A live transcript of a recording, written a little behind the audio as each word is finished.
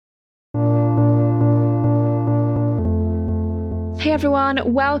Hey everyone,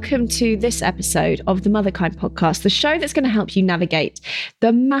 welcome to this episode of the Motherkind podcast, the show that's going to help you navigate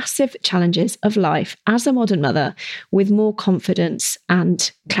the massive challenges of life as a modern mother with more confidence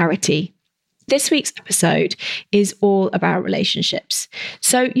and clarity. This week's episode is all about relationships.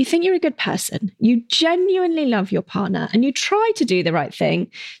 So you think you're a good person, you genuinely love your partner, and you try to do the right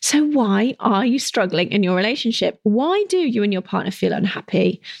thing. So why are you struggling in your relationship? Why do you and your partner feel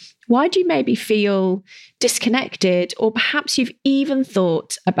unhappy? Why do you maybe feel disconnected, or perhaps you've even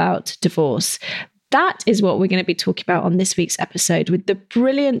thought about divorce? That is what we're going to be talking about on this week's episode with the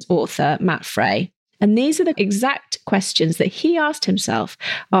brilliant author, Matt Fray. And these are the exact questions that he asked himself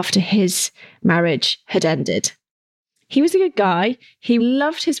after his marriage had ended. He was a good guy. He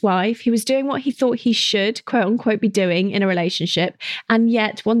loved his wife. He was doing what he thought he should, quote unquote, be doing in a relationship. And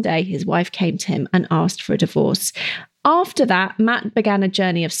yet one day his wife came to him and asked for a divorce. After that, Matt began a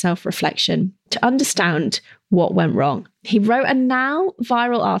journey of self-reflection to understand what went wrong. He wrote a now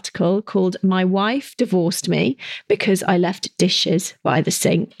viral article called "My Wife Divorced Me Because I Left Dishes by the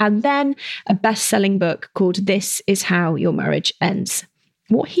Sink," and then a best-selling book called "This Is How Your Marriage Ends."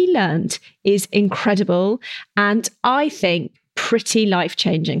 What he learned is incredible and, I think, pretty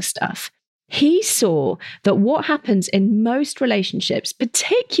life-changing stuff. He saw that what happens in most relationships,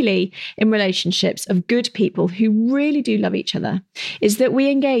 particularly in relationships of good people who really do love each other, is that we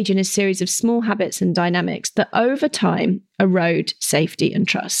engage in a series of small habits and dynamics that over time erode safety and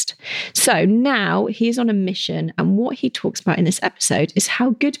trust. So now he is on a mission, and what he talks about in this episode is how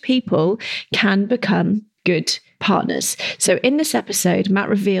good people can become good partners. So in this episode, Matt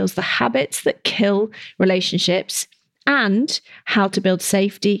reveals the habits that kill relationships and how to build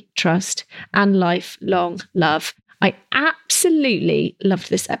safety, trust, and lifelong love. I absolutely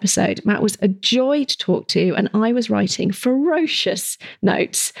loved this episode. Matt was a joy to talk to, and I was writing ferocious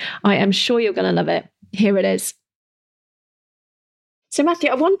notes. I am sure you're going to love it. Here it is. So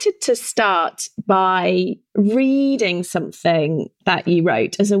Matthew, I wanted to start by reading something that you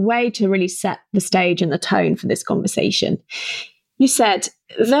wrote as a way to really set the stage and the tone for this conversation. You said,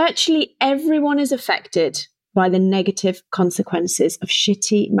 "Virtually everyone is affected by the negative consequences of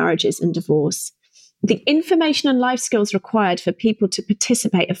shitty marriages and divorce. The information and life skills required for people to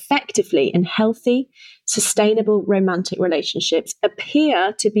participate effectively in healthy, sustainable romantic relationships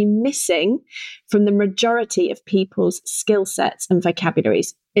appear to be missing from the majority of people's skill sets and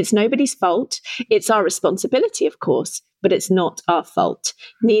vocabularies. It's nobody's fault. It's our responsibility, of course, but it's not our fault.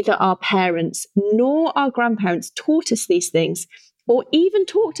 Neither our parents nor our grandparents taught us these things, or even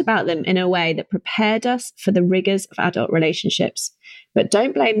talked about them in a way that prepared us for the rigors of adult relationships. But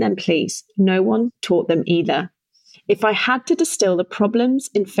don't blame them, please. No one taught them either. If I had to distill the problems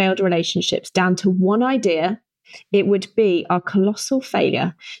in failed relationships down to one idea, it would be our colossal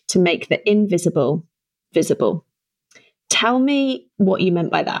failure to make the invisible visible." Tell me what you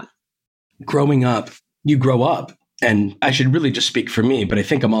meant by that. Growing up, you grow up. And I should really just speak for me, but I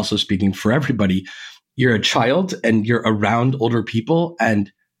think I'm also speaking for everybody. You're a child and you're around older people.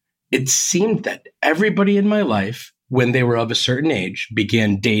 And it seemed that everybody in my life, when they were of a certain age,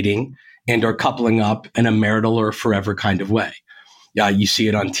 began dating and or coupling up in a marital or forever kind of way. Yeah, you see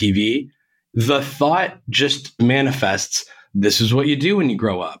it on TV. The thought just manifests. This is what you do when you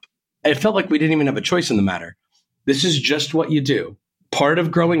grow up. It felt like we didn't even have a choice in the matter. This is just what you do. Part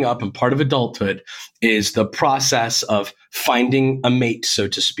of growing up and part of adulthood is the process of finding a mate, so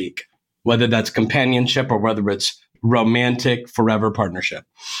to speak, whether that's companionship or whether it's romantic forever partnership.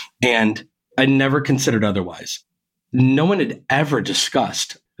 And I never considered otherwise. No one had ever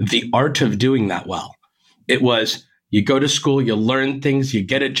discussed the art of doing that well. It was, you go to school, you learn things, you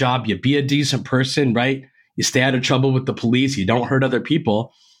get a job, you be a decent person, right? You stay out of trouble with the police, you don't hurt other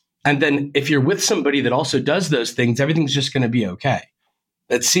people. And then if you're with somebody that also does those things, everything's just going to be okay.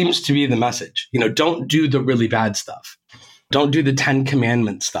 That seems to be the message. Don't do the really bad stuff. Don't do the 10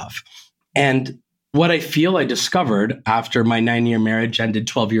 Commandments stuff. And what I feel I discovered after my 9-year marriage ended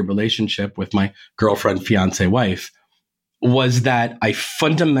 12-year relationship with my girlfriend, fiance, wife, was that I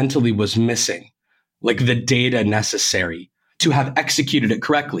fundamentally was missing like the data necessary to have executed it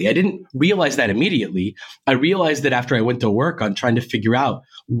correctly. I didn't realize that immediately. I realized that after I went to work on trying to figure out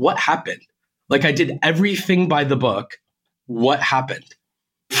what happened. Like I did everything by the book. What happened?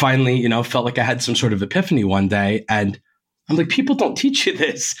 Finally, felt like I had some sort of epiphany one day. And I'm like, people don't teach you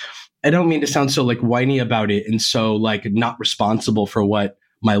this. I don't mean to sound so like whiny about it and so like not responsible for what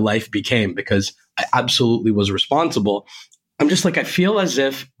my life became, because I absolutely was responsible. I'm just like, I feel as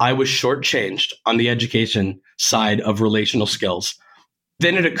if I was shortchanged on the education side of relational skills.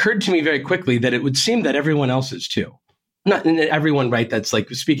 Then it occurred to me very quickly that it would seem that everyone else is too. Not everyone, right? That's like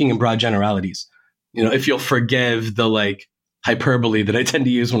speaking in broad generalities. If you'll forgive the like hyperbole that I tend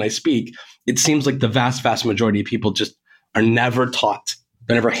to use when I speak, it seems like the vast, vast majority of people just are never taught.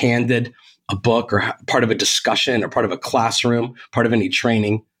 They're never handed a book or part of a discussion or part of a classroom, part of any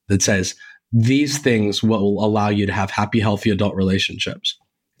training that says these things will allow you to have happy, healthy adult relationships.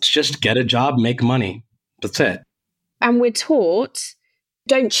 It's just get a job, make money. That's it. And we're taught,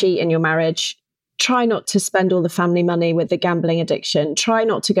 don't cheat in your marriage. Try not to spend all the family money with the gambling addiction. Try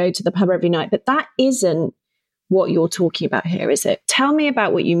not to go to the pub every night. But that isn't what you're talking about here, is it? Tell me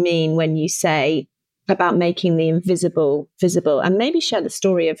about what you mean when you say about making the invisible visible, and maybe share the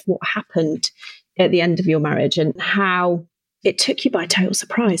story of what happened at the end of your marriage and how it took you by total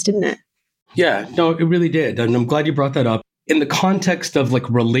surprise, didn't it? Yeah, no, it really did. And I'm glad you brought that up. In the context of like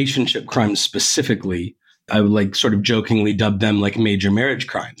relationship crimes specifically, I would like sort of jokingly dub them like major marriage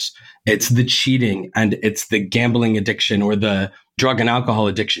crimes. It's the cheating and it's the gambling addiction or the drug and alcohol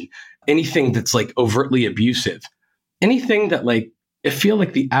addiction. Anything that's like overtly abusive. Anything that like, I feel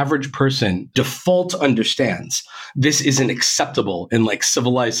like the average person default understands this isn't acceptable in like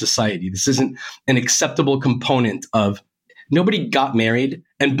civilized society. This isn't an acceptable component of nobody got married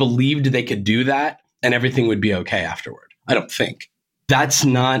and believed they could do that and everything would be okay afterward. I don't think. That's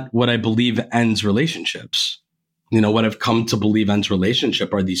not what I believe ends relationships. You know, what I've come to believe ends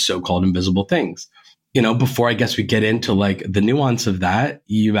relationship are these so-called invisible things. You know, before I guess we get into like the nuance of that,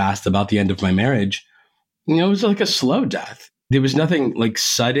 you asked about the end of my marriage. You know, it was like a slow death. There was nothing like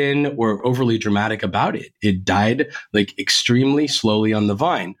sudden or overly dramatic about it. It died like extremely slowly on the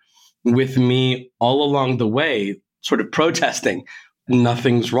vine with me all along the way, sort of protesting.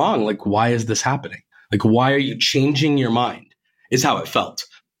 Nothing's wrong. Like, why is this happening? Like, why are you changing your mind? Is how it felt.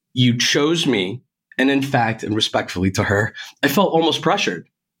 You chose me. And in fact, and respectfully to her, I felt almost pressured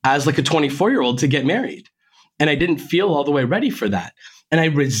as like a 24-year-old to get married. And I didn't feel all the way ready for that. And I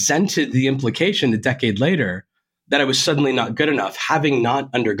resented the implication a decade later that I was suddenly not good enough, having not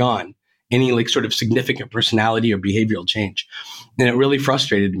undergone any like sort of significant personality or behavioral change. And it really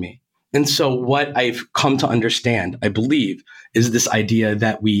frustrated me. And so what I've come to understand, I believe, is this idea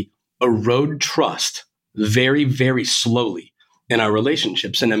that we erode trust very, very slowly in our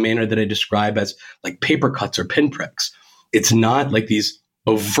relationships in a manner that I describe as like paper cuts or pinpricks. It's not like these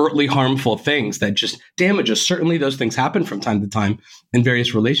overtly harmful things that just damage us. Certainly those things happen from time to time in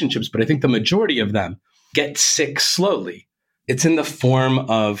various relationships, but I think the majority of them get sick slowly. It's in the form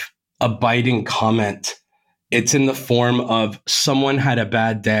of a biting comment. It's in the form of someone had a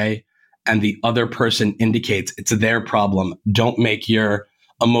bad day and the other person indicates it's their problem. Don't make your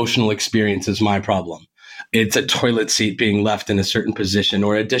emotional experiences my problem. It's a toilet seat being left in a certain position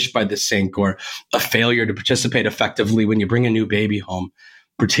or a dish by the sink or a failure to participate effectively when you bring a new baby home,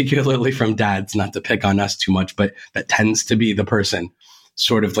 particularly from dads, not to pick on us too much, but that tends to be the person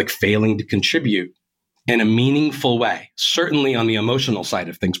sort of like failing to contribute in a meaningful way, certainly on the emotional side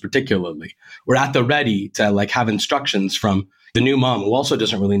of things, particularly. We're at the ready to like have instructions from the new mom who also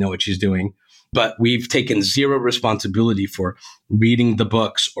doesn't really know what she's doing, but we've taken zero responsibility for reading the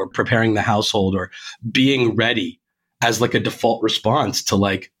books or preparing the household or being ready as like a default response to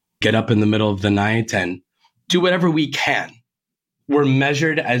like get up in the middle of the night and do whatever we can. We're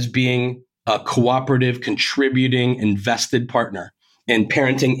measured as being a cooperative, contributing, invested partner in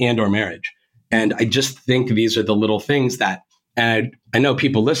parenting and or marriage. And I just think these are the little things that, and I know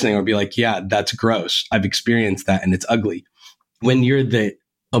people listening will be like, yeah, that's gross. I've experienced that and it's ugly. When you're the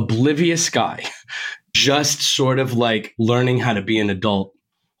oblivious guy, just sort of like learning how to be an adult,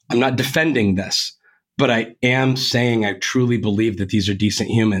 I'm not defending this, but I am saying I truly believe that these are decent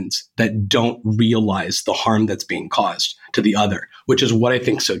humans that don't realize the harm that's being caused to the other, which is what I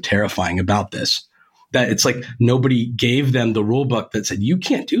think is so terrifying about this. That it's like nobody gave them the rule book that said, you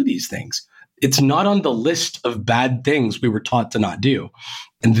can't do these things. It's not on the list of bad things we were taught to not do.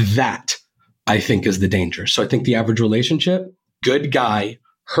 And that, I think, is the danger. So I think the average relationship, good guy,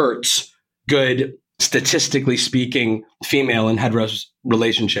 hurts, good, statistically speaking, female in hetero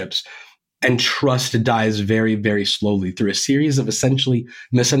relationships, and trust dies very, very slowly through a series of essentially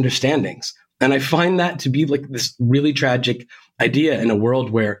misunderstandings. And I find that to be like this really tragic idea in a world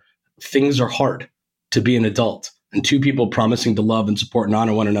where things are hard to be an adult. And two people promising to love and support and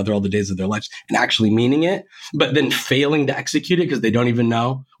honor one another all the days of their lives and actually meaning it, but then failing to execute it because they don't even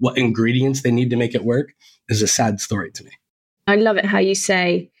know what ingredients they need to make it work is a sad story to me. I love it how you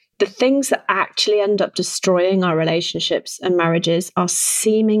say the things that actually end up destroying our relationships and marriages are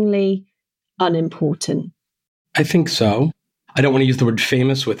seemingly unimportant. I think so. I don't want to use the word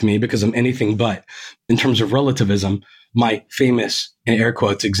famous with me because I'm anything but. In terms of relativism, my famous, in air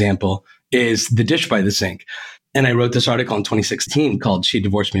quotes, example is the dish by the sink. And I wrote this article in 2016 called She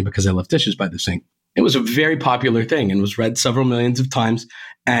Divorced Me Because I Left Dishes by the Sink. It was a very popular thing and was read several millions of times.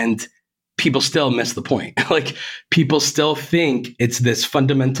 And people still miss the point. Like, people still think it's this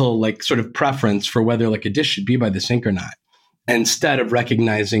fundamental, like, sort of preference for whether like a dish should be by the sink or not, instead of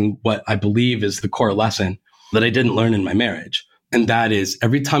recognizing what I believe is the core lesson that I didn't learn in my marriage. And that is,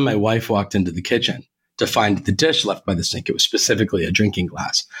 every time my wife walked into the kitchen to find the dish left by the sink, it was specifically a drinking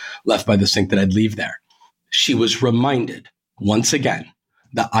glass left by the sink that I'd leave there, she was reminded once again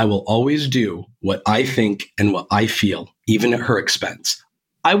that I will always do what I think and what I feel, even at her expense.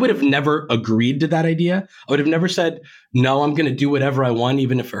 I would have never agreed to that idea. I would have never said, no, I'm going to do whatever I want,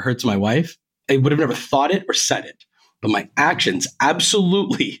 even if it hurts my wife. I would have never thought it or said it. But my actions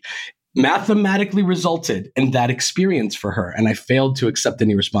absolutely mathematically resulted in that experience for her. And I failed to accept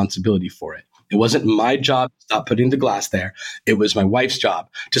any responsibility for it. It wasn't my job to stop putting the glass there. It was my wife's job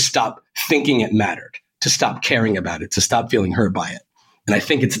to stop thinking it mattered, to stop caring about it, to stop feeling hurt by it. And I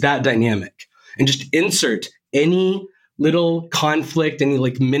think it's that dynamic. And just insert any little conflict, any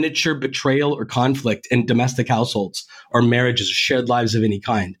like miniature betrayal or conflict in domestic households or marriages or shared lives of any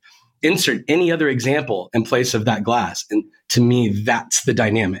kind. Insert any other example in place of that glass. And to me, that's the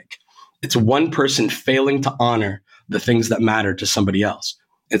dynamic. It's one person failing to honor the things that matter to somebody else.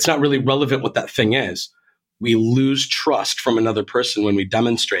 It's not really relevant what that thing is. We lose trust from another person when we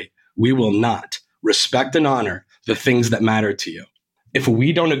demonstrate we will not respect and honor the things that matter to you. If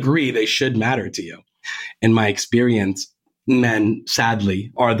we don't agree, they should matter to you. In my experience, men,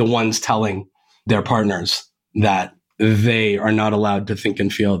 sadly, are the ones telling their partners that they are not allowed to think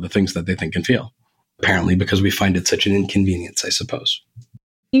and feel the things that they think and feel, apparently because we find it such an inconvenience, I suppose.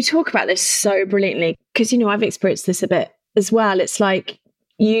 You talk about this so brilliantly because, I've experienced this a bit as well. It's like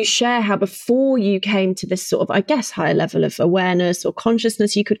you share how before you came to this sort of, I guess, higher level of awareness or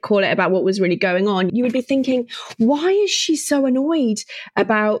consciousness, you could call it, about what was really going on, you would be thinking, why is she so annoyed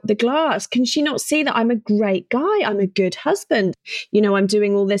about the glass? Can she not see that I'm a great guy? I'm a good husband. I'm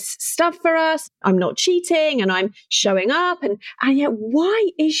doing all this stuff for us. I'm not cheating and I'm showing up. And yet, why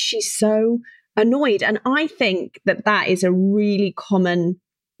is she so annoyed? And I think that is a really common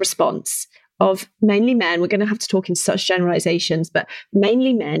response of mainly men. We're going to have to talk in such generalizations, but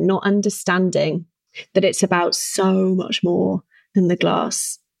mainly men not understanding that it's about so much more than the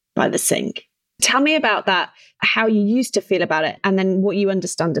glass by the sink. Tell me about that, how you used to feel about it, and then what you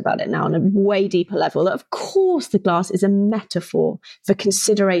understand about it now on a way deeper level. That, of course, the glass is a metaphor for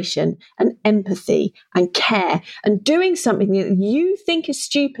consideration and empathy and care and doing something that you think is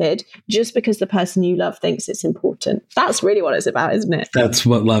stupid just because the person you love thinks it's important. That's really what it's about, isn't it? That's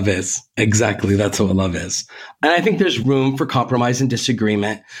what love is. Exactly. That's what love is. And I think there's room for compromise and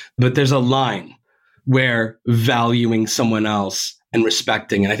disagreement, but there's a line where valuing someone else and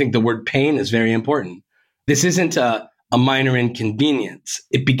respecting. And I think the word pain is very important. This isn't a minor inconvenience.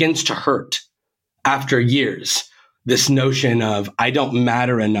 It begins to hurt after years. This notion of, I don't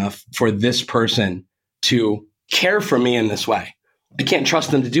matter enough for this person to care for me in this way. I can't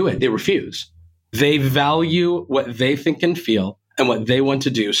trust them to do it. They refuse. They value what they think and feel and what they want to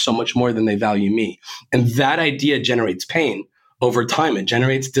do so much more than they value me. And that idea generates pain over time. It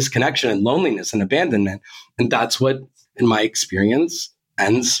generates disconnection and loneliness and abandonment. And that's what, in my experience,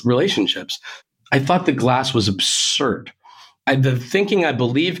 ends relationships. I thought the glass was absurd. The thinking, I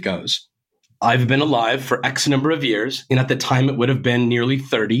believe, goes, I've been alive for X number of years, and at the time it would have been nearly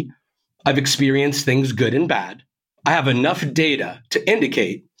 30. I've experienced things good and bad. I have enough data to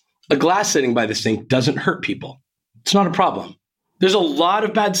indicate a glass sitting by the sink doesn't hurt people. It's not a problem. There's a lot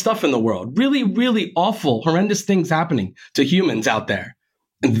of bad stuff in the world, really, really awful, horrendous things happening to humans out there.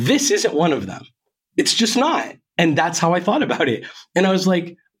 And this isn't one of them. It's just not. And that's how I thought about it. And I was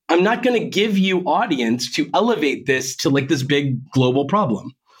like, I'm not going to give you audience to elevate this to like this big global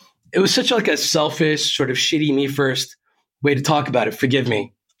problem. It was such like a selfish, sort of shitty me first way to talk about it. Forgive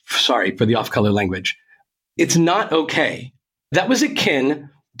me. Sorry for the off-color language. It's not okay. That was akin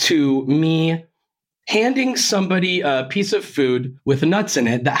to me handing somebody a piece of food with nuts in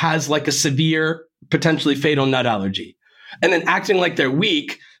it that has like a severe, potentially fatal nut allergy, and then acting like they're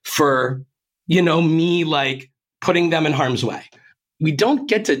weak for, me like putting them in harm's way. We don't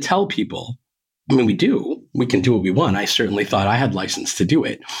get to tell people. I mean, we do. We can do what we want. I certainly thought I had license to do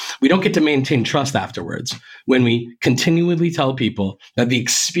it. We don't get to maintain trust afterwards when we continually tell people that the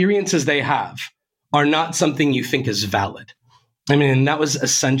experiences they have are not something you think is valid. I mean, and that was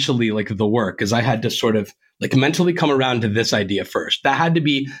essentially like the work, because I had to sort of like mentally come around to this idea first. That had to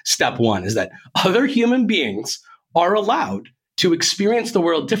be step one, is that other human beings are allowed to experience the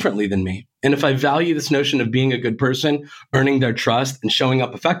world differently than me. And if I value this notion of being a good person, earning their trust and showing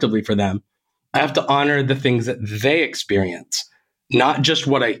up effectively for them, I have to honor the things that they experience, not just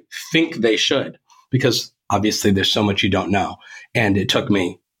what I think they should. because obviously there's so much you don't know. And it took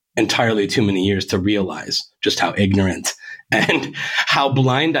me entirely too many years to realize just how ignorant and how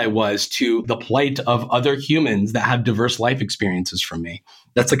blind I was to the plight of other humans that have diverse life experiences from me.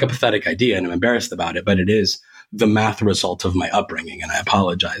 That's like a pathetic idea, and I'm embarrassed about it, but it is the math result of my upbringing, and I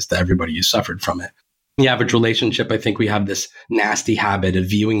apologize to everybody who suffered from it. The average relationship, I think we have this nasty habit of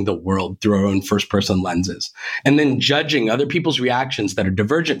viewing the world through our own first-person lenses and then judging other people's reactions that are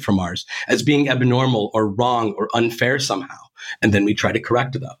divergent from ours as being abnormal or wrong or unfair somehow. And then we try to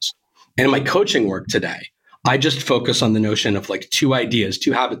correct those. And in my coaching work today, I just focus on the notion of like two ideas,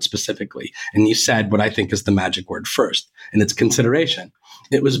 two habits specifically. And you said what I think is the magic word first, and it's consideration.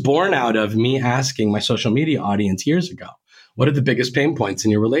 It was born out of me asking my social media audience years ago, what are the biggest pain points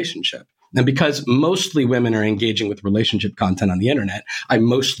in your relationship? And because mostly women are engaging with relationship content on the internet, I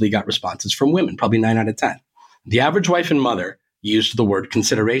mostly got responses from women, probably 9 out of 10. The average wife and mother used the word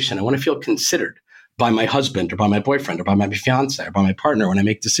consideration. I want to feel considered by my husband or by my boyfriend or by my fiance or by my partner when I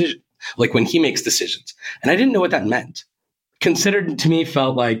make decisions, like when he makes decisions. And I didn't know what that meant. Considered to me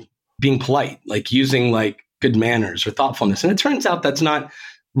felt like being polite, like using like good manners or thoughtfulness. And it turns out that's not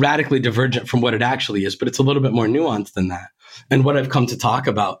radically divergent from what it actually is, but it's a little bit more nuanced than that. And what I've come to talk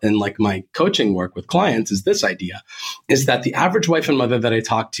about in like my coaching work with clients is this idea, is that the average wife and mother that I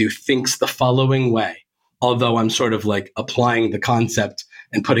talk to thinks the following way, although I'm sort of like applying the concept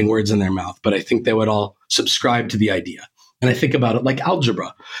and putting words in their mouth, but I think they would all subscribe to the idea. And I think about it like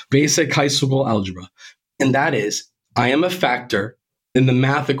algebra, basic high school algebra. And that is, I am a factor in the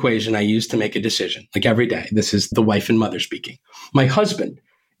math equation I use to make a decision, like every day. This is the wife and mother speaking. My husband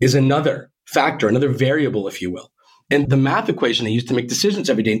is another factor, another variable, if you will. And the math equation I use to make decisions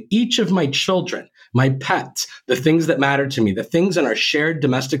every day. And each of my children, my pets, the things that matter to me, the things in our shared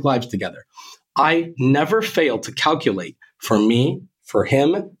domestic lives together, I never fail to calculate for me, for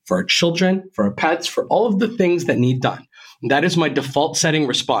him, for our children, for our pets, for all of the things that need done. And that is my default setting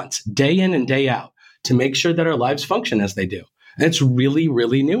response day in and day out to make sure that our lives function as they do. And it's really,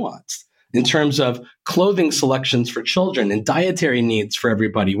 really nuanced in terms of clothing selections for children and dietary needs for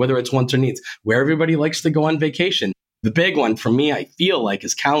everybody, whether it's wants or needs, where everybody likes to go on vacation. The big one for me, I feel like,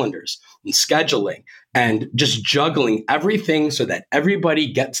 is calendars and scheduling and just juggling everything so that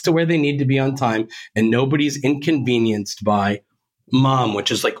everybody gets to where they need to be on time and nobody's inconvenienced by mom, which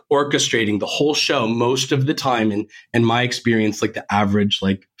is like orchestrating the whole show most of the time in my experience, like the average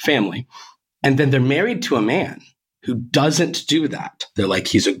like family. And then they're married to a man who doesn't do that. They're like,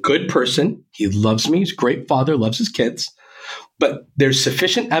 he's a good person. He loves me. He's a great father, loves his kids. But there's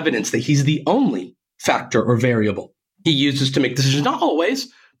sufficient evidence that he's the only factor or variable he uses to make decisions, not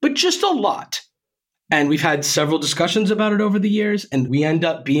always, but just a lot. And we've had several discussions about it over the years, and we end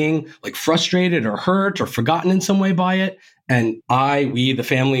up being like frustrated or hurt or forgotten in some way by it. And we, the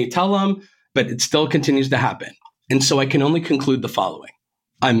family, tell them, but it still continues to happen. And so I can only conclude the following.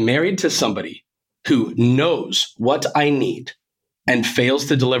 I'm married to somebody who knows what I need and fails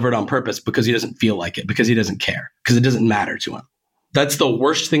to deliver it on purpose because he doesn't feel like it, because he doesn't care, because it doesn't matter to him. That's the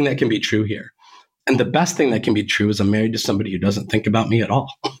worst thing that can be true here. And the best thing that can be true is I'm married to somebody who doesn't think about me at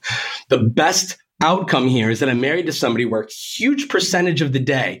all. The best outcome here is that I'm married to somebody where a huge percentage of the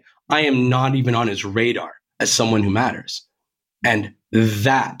day, I am not even on his radar as someone who matters. And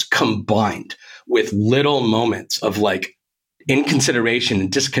that combined with little moments of like inconsideration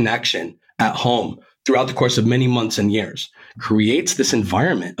and disconnection at home throughout the course of many months and years creates this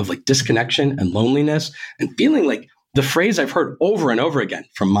environment of like disconnection and loneliness and feeling like the phrase I've heard over and over again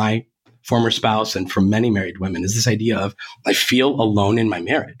from my former spouse and from many married women is this idea of, I feel alone in my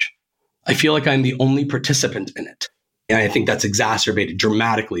marriage. I feel like I'm the only participant in it. And I think that's exacerbated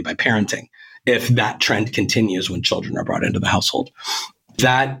dramatically by parenting if that trend continues when children are brought into the household.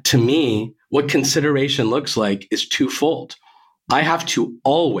 That, to me, what consideration looks like is twofold. I have to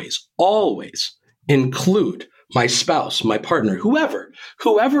always include my spouse, my partner,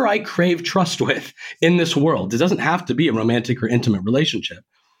 whoever I crave trust with in this world. It doesn't have to be a romantic or intimate relationship.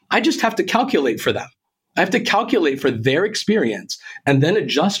 I just have to calculate for them. I have to calculate for their experience and then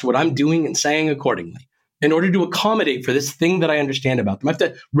adjust what I'm doing and saying accordingly in order to accommodate for this thing that I understand about them. I have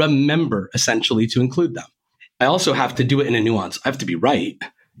to remember, essentially, to include them. I also have to do it in a nuance. I have to be right.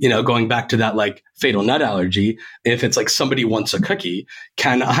 Going back to that like fatal nut allergy, if it's like somebody wants a cookie,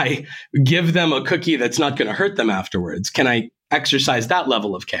 can I give them a cookie that's not going to hurt them afterwards? Can I exercise that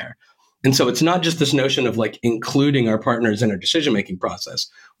level of care? And so it's not just this notion of like including our partners in our decision-making process.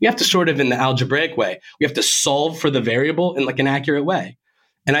 We have to sort of, in the algebraic way, we have to solve for the variable in like an accurate way.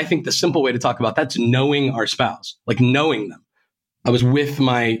 And I think the simple way to talk about that's knowing our spouse, like knowing them. I was with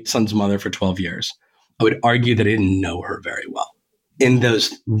my son's mother for 12 years. I would argue that I didn't know her very well. in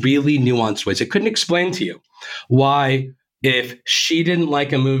those really nuanced ways. I couldn't explain to you why, if she didn't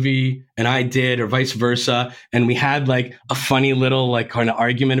like a movie and I did, or vice versa, and we had like a funny little like kind of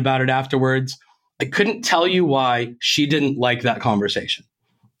argument about it afterwards, I couldn't tell you why she didn't like that conversation.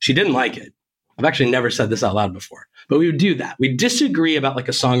 She didn't like it. I've actually never said this out loud before, but we would do that. We'd disagree about like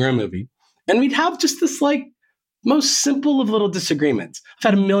a song or a movie, and we'd have just this like most simple of little disagreements.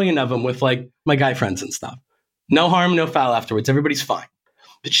 I've had a million of them with like my guy friends and stuff. No harm, no foul afterwards. Everybody's fine.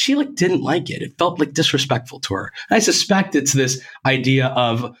 But she like didn't like it. It felt like disrespectful to her. And I suspect it's this idea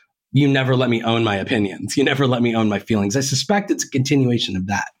of, you never let me own my opinions. You never let me own my feelings. I suspect it's a continuation of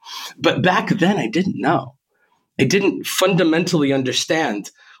that. But back then I didn't know. I didn't fundamentally understand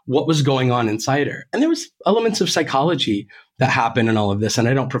what was going on inside her. And there was elements of psychology that happen in all of this. And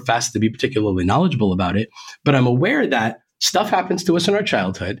I don't profess to be particularly knowledgeable about it, but I'm aware that stuff happens to us in our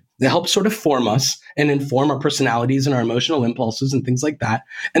childhood that helps sort of form us and inform our personalities and our emotional impulses and things like that.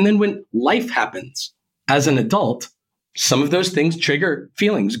 And then when life happens as an adult, some of those things trigger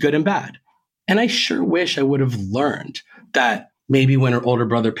feelings, good and bad. And I sure wish I would have learned that maybe when her older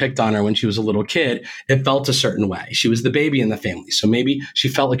brother picked on her when she was a little kid, it felt a certain way. She was the baby in the family. So maybe she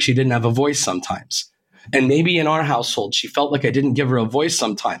felt like she didn't have a voice sometimes. And maybe in our household, she felt like I didn't give her a voice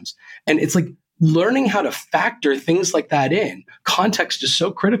sometimes. And it's like learning how to factor things like that in. Context is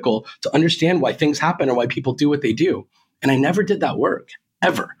so critical to understand why things happen or why people do what they do. And I never did that work,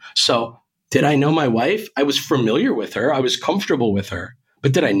 ever. So did I know my wife? I was familiar with her. I was comfortable with her.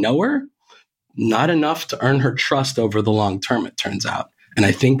 But did I know her? Not enough to earn her trust over the long term, it turns out. And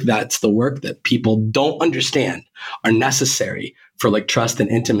I think that's the work that people don't understand are necessary for like trust and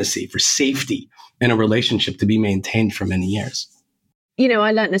intimacy, for safety in a relationship to be maintained for many years. You know,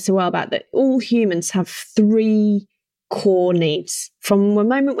 I learned this a while back that all humans have 3 core needs from the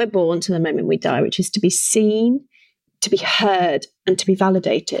moment we're born to the moment we die, which is to be seen, to be heard, and to be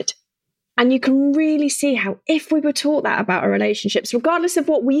validated. And you can really see how if we were taught that about our relationships, regardless of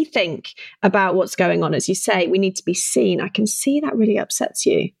what we think about what's going on, as you say, we need to be seen. I can see that really upsets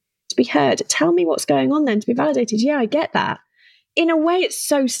you. To be heard. Tell me what's going on then, to be validated. Yeah, I get that. In a way, it's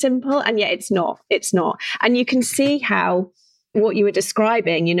so simple, and yet it's not. It's not. And you can see how what you were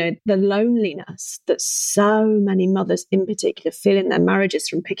describing, you know, the loneliness that so many mothers in particular feel in their marriages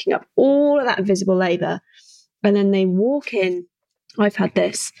from picking up all of that invisible labor. And then they walk in, I've had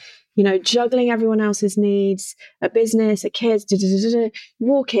this, you know, juggling everyone else's needs, a business, a kids,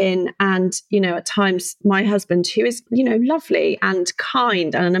 walk in and, you know, at times my husband, who is, you know, lovely and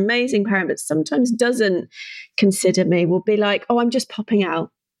kind and an amazing parent, but sometimes doesn't consider me, will be like, oh, I'm just popping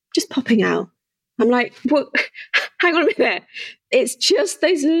out. I'm like, well, hang on a minute. It's just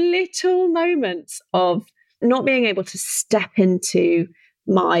those little moments of not being able to step into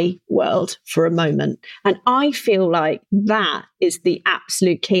my world for a moment. And I feel like that is the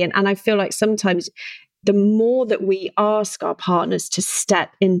absolute key. And I feel like sometimes the more that we ask our partners to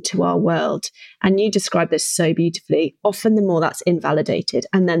step into our world, and you describe this so beautifully, often the more that's invalidated.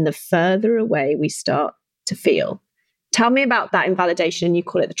 And then the further away we start to feel. Tell me about that invalidation, and you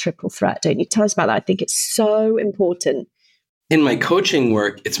call it the triple threat, don't you? Tell us about that. I think it's so important. In my coaching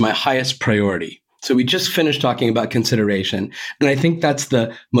work, it's my highest priority. So we just finished talking about consideration. And I think that's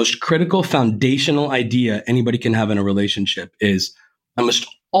the most critical foundational idea anybody can have in a relationship is I must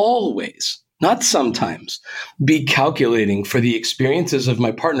always, not sometimes, be calculating for the experiences of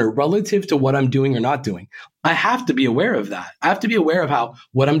my partner relative to what I'm doing or not doing. I have to be aware of that. I have to be aware of how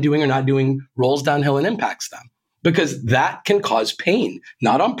what I'm doing or not doing rolls downhill and impacts them. Because that can cause pain,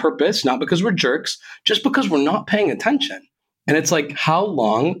 not on purpose, not because we're jerks, just because we're not paying attention. And it's like, how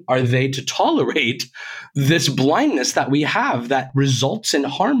long are they to tolerate this blindness that we have that results in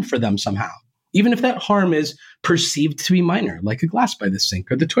harm for them somehow? Even if that harm is perceived to be minor, like a glass by the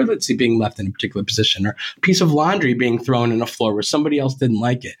sink or the toilet seat being left in a particular position or a piece of laundry being thrown on a floor where somebody else didn't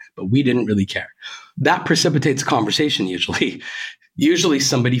like it, but we didn't really care. That precipitates a conversation usually. Usually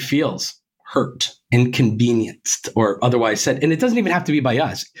somebody feels hurt, inconvenienced, or otherwise said. And it doesn't even have to be by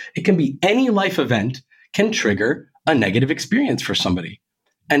us. It can be any life event can trigger a negative experience for somebody.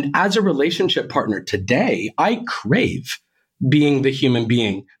 And as a relationship partner today, I crave being the human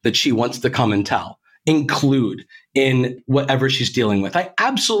being that she wants to come and tell, include in whatever she's dealing with. I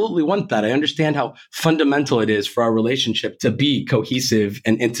absolutely want that. I understand how fundamental it is for our relationship to be cohesive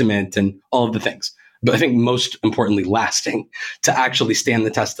and intimate and all of the things. But I think most importantly, lasting, to actually stand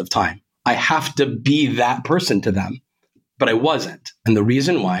the test of time. I have to be that person to them, but I wasn't. And the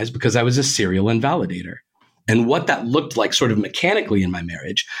reason why is because I was a serial invalidator. And what that looked like sort of mechanically in my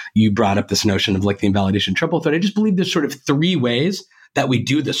marriage, you brought up this notion of like the invalidation triple threat. I just believe there's sort of 3 ways that we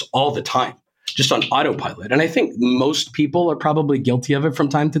do this all the time. just on autopilot. And I think most people are probably guilty of it from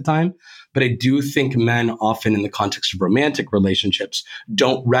time to time. But I do think men often in the context of romantic relationships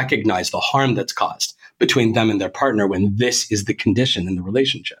don't recognize the harm that's caused between them and their partner when this is the condition in the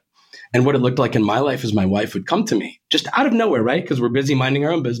relationship. And what it looked like in my life is my wife would come to me just out of nowhere, right? Because we're busy minding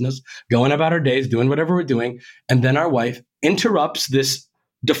our own business, going about our days, doing whatever we're doing. And then our wife interrupts this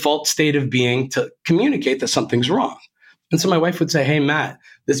default state of being to communicate that something's wrong. And so my wife would say, hey, Matt,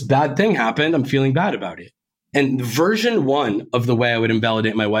 this bad thing happened. I'm feeling bad about it. And version one of the way I would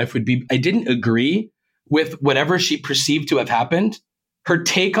invalidate my wife would be, I didn't agree with whatever she perceived to have happened. Her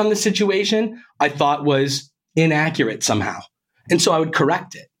take on the situation, I thought was inaccurate somehow. And so I would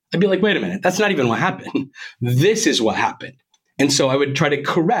correct it. I'd be like, wait a minute, that's not even what happened. This is what happened. And so I would try to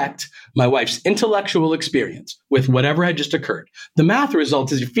correct my wife's intellectual experience with whatever had just occurred. The math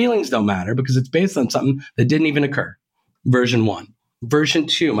result is your feelings don't matter because it's based on something that didn't even occur. Version one. Version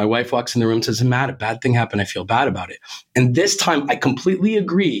two, my wife walks in the room and says, Matt, a bad thing happened. I feel bad about it. And this time I completely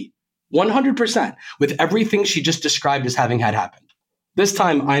agree 100% with everything she just described as having had happened. This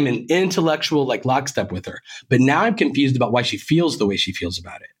time I'm in intellectual lockstep with her, but now I'm confused about why she feels the way she feels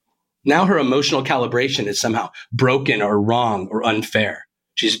about it. Now her emotional calibration is somehow broken or wrong or unfair.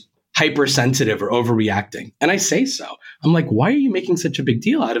 She's hypersensitive or overreacting. And I say so. I'm like, why are you making such a big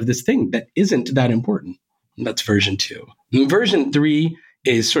deal out of this thing that isn't that important? And that's version two. And version three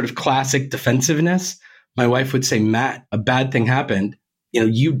is sort of classic defensiveness. My wife would say, Matt, a bad thing happened.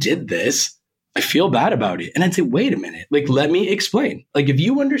 You did this. I feel bad about it. And I'd say, wait a minute, let me explain. If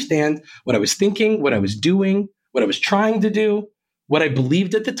you understand what I was thinking, what I was doing, what I was trying to do, what I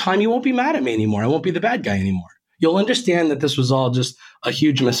believed at the time, you won't be mad at me anymore. I won't be the bad guy anymore. You'll understand that this was all just a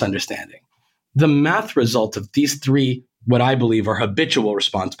huge misunderstanding. The math result of these three, what I believe are habitual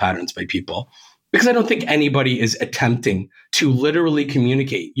response patterns by people, because I don't think anybody is attempting to literally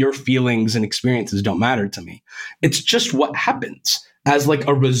communicate your feelings and experiences don't matter to me. It's just what happens as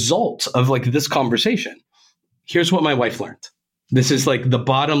a result of this conversation. Here's what my wife learned. This is the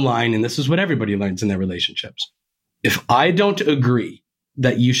bottom line, and this is what everybody learns in their relationships. If I don't agree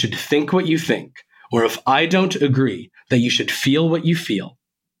that you should think what you think, or if I don't agree that you should feel what you feel,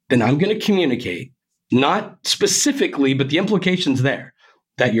 then I'm going to communicate, not specifically, but the implications there,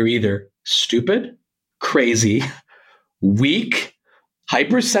 that you're either stupid, crazy, weak,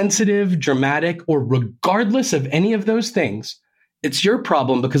 hypersensitive, dramatic, or regardless of any of those things, it's your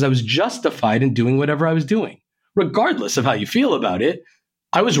problem because I was justified in doing whatever I was doing. Regardless of how you feel about it,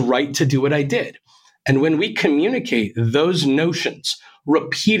 I was right to do what I did. And when we communicate those notions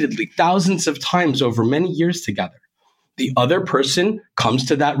repeatedly, thousands of times over many years together, the other person comes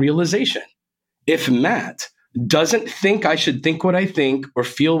to that realization. If Matt doesn't think I should think what I think or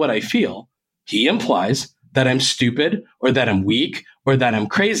feel what I feel, he implies that I'm stupid or that I'm weak or that I'm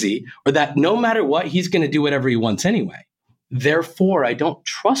crazy or that no matter what, he's going to do whatever he wants anyway. Therefore, I don't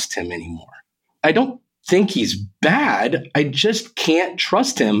trust him anymore. I don't think he's bad. I just can't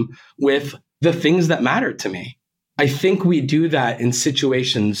trust him with the things that matter to me. I think we do that in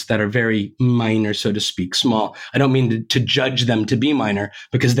situations that are very minor, so to speak, small. I don't mean to judge them to be minor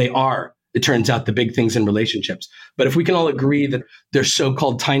because they are, it turns out, the big things in relationships. But if we can all agree that they're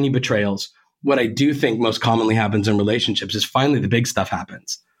so-called tiny betrayals, what I do think most commonly happens in relationships is finally the big stuff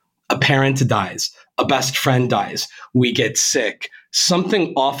happens. A parent dies, a best friend dies, we get sick,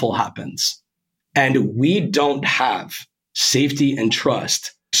 something awful happens, and we don't have safety and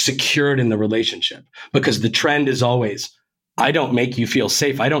trust secured in the relationship because the trend is always, I don't make you feel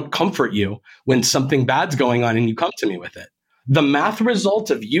safe. I don't comfort you when something bad's going on and you come to me with it. The math result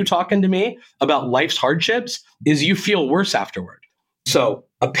of you talking to me about life's hardships is you feel worse afterward. So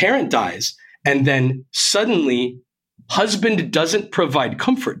a parent dies and then suddenly husband doesn't provide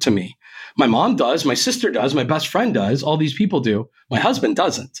comfort to me. My mom does, my sister does, my best friend does, all these people do. My husband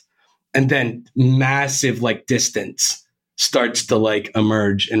doesn't. And then massive distance starts to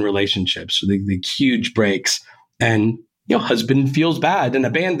emerge in relationships, the huge breaks. And, husband feels bad and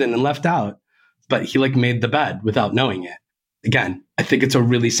abandoned and left out, but he made the bed without knowing it. Again, I think it's a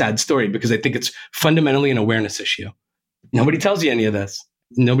really sad story because I think it's fundamentally an awareness issue. Nobody tells you any of this.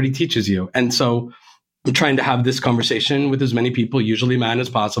 Nobody teaches you. And so I'm trying to have this conversation with as many people, usually men, as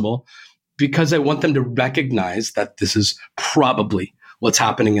possible, because I want them to recognize that this is probably what's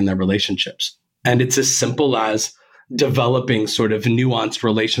happening in their relationships. And it's as simple as developing sort of nuanced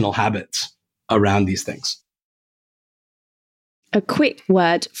relational habits around these things. A quick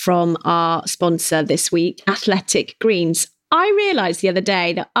word from our sponsor this week, Athletic Greens. I realized the other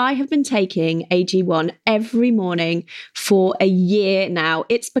day that I have been taking AG1 every morning for a year now.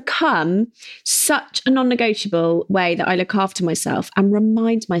 It's become such a non-negotiable way that I look after myself and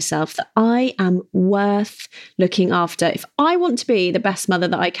remind myself that I am worth looking after. If I want to be the best mother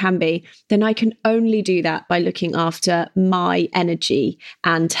that I can be, then I can only do that by looking after my energy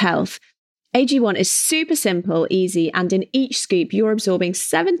and health. AG1 is super simple, easy, and in each scoop, you're absorbing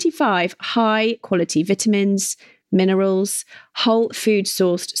 75 high-quality vitamins, minerals, whole food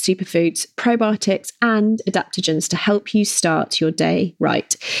sourced superfoods, probiotics, and adaptogens to help you start your day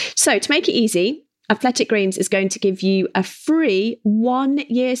right. So to make it easy, Athletic Greens is going to give you a free 1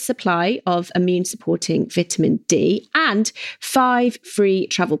 year supply of immune supporting vitamin D and 5 free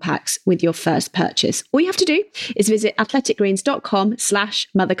travel packs with your first purchase. All you have to do is visit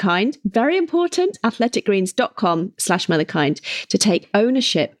athleticgreens.com/motherkind. Very important, athleticgreens.com/motherkind to take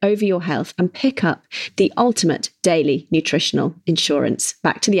ownership over your health and pick up the ultimate daily nutritional insurance.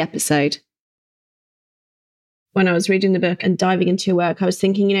 Back to the episode. When I was reading the book and diving into your work, I was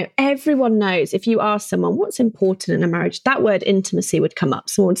thinking, everyone knows if you ask someone what's important in a marriage, that word intimacy would come up.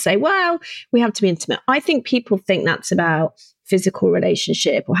 Someone would say, well, we have to be intimate. I think people think that's about physical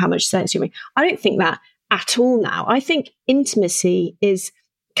relationship or how much sex you're having. I don't think that at all now. I think intimacy is,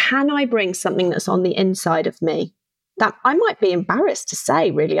 can I bring something that's on the inside of me that I might be embarrassed to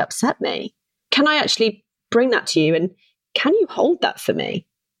say really upset me? Can I actually bring that to you? And can you hold that for me?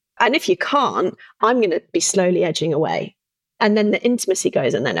 And if you can't, I'm going to be slowly edging away. And then the intimacy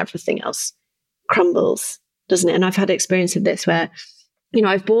goes and then everything else crumbles, doesn't it? And I've had experience of this where,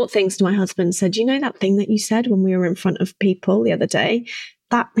 I've brought things to my husband and said, that thing that you said when we were in front of people the other day,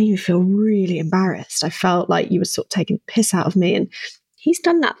 that made me feel really embarrassed. I felt like you were sort of taking the piss out of me. And he's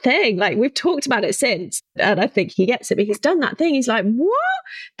done that thing. Like, we've talked about it since. And I think he gets it, but he's done that thing. He's like, what?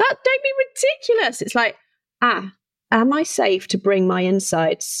 That don't be ridiculous. It's like, am I safe to bring my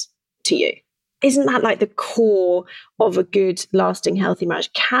insides to you? Isn't that like the core of a good, lasting, healthy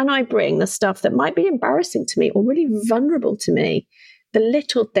marriage? Can I bring the stuff that might be embarrassing to me or really vulnerable to me, the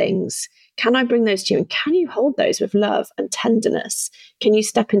little things? Can I bring those to you? And can you hold those with love and tenderness? Can you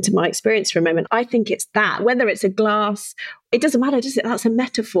step into my experience for a moment? I think it's that, whether it's a glass, it doesn't matter, does it? That's a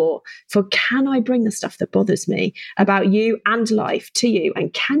metaphor for, can I bring the stuff that bothers me about you and life to you?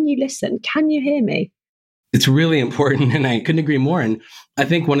 And can you listen? Can you hear me? It's really important, and I couldn't agree more. And I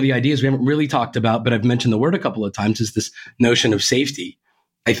think one of the ideas we haven't really talked about, but I've mentioned the word a couple of times, is this notion of safety.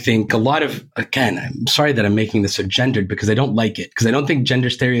 I think a lot of, again, I'm sorry that I'm making this so gendered because I don't like it, because I don't think gender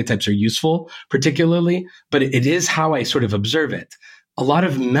stereotypes are useful particularly, but it is how I sort of observe it. A lot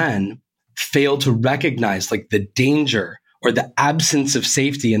of men fail to recognize like the danger or the absence of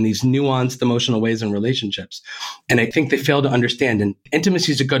safety in these nuanced emotional ways in relationships. And I think they fail to understand. And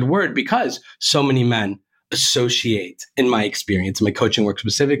intimacy is a good word because so many men associate, in my experience, my coaching work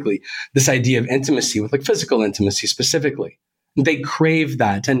specifically, this idea of intimacy with like physical intimacy specifically. They crave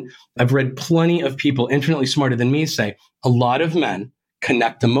that. And I've read plenty of people infinitely smarter than me say a lot of men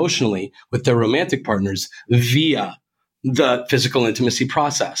connect emotionally with their romantic partners via the physical intimacy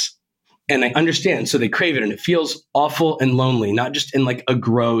process. And I understand. So they crave it and it feels awful and lonely, not just in like a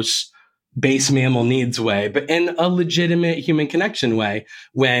gross base mammal needs way, but in a legitimate human connection way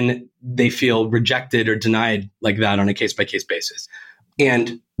when they feel rejected or denied like that on a case-by-case basis.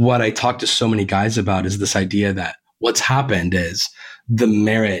 And what I talk to so many guys about is this idea that what's happened is the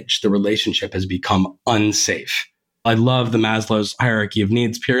marriage, the relationship has become unsafe. I love the Maslow's hierarchy of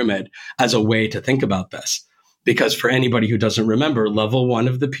needs pyramid as a way to think about this. Because for anybody who doesn't remember, level 1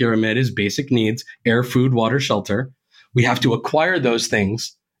 of the pyramid is basic needs, air, food, water, shelter. We have to acquire those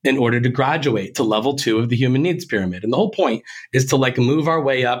things in order to graduate to level 2 of the human needs pyramid. And the whole point is to like move our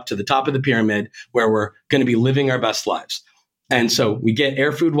way up to the top of the pyramid where we're going to be living our best lives. And so we get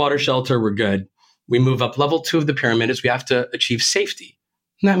air, food, water, shelter, we're good. We move up level 2 of the pyramid is we have to achieve safety.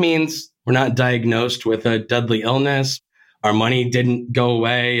 And that means we're not diagnosed with a deadly illness. Our money didn't go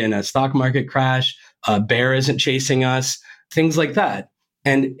away in a stock market crash. A bear isn't chasing us, things like that.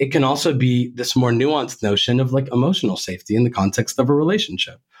 And it can also be this more nuanced notion of like emotional safety in the context of a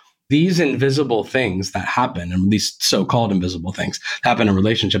relationship. These invisible things that happen, and these so-called invisible things happen in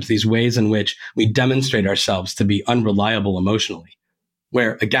relationships, these ways in which we demonstrate ourselves to be unreliable emotionally,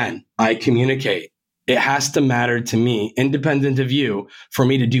 where again, I communicate. It has to matter to me, independent of you, for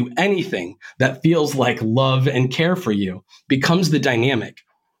me to do anything that feels like love and care for you becomes the dynamic.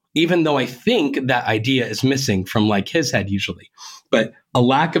 Even though I think that idea is missing from like his head usually. But a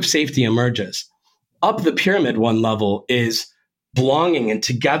lack of safety emerges. Up the pyramid one level is belonging and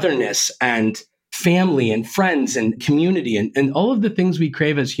togetherness and family and friends and community and all of the things we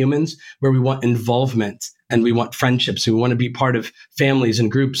crave as humans where we want involvement and we want friendships, and we want to be part of families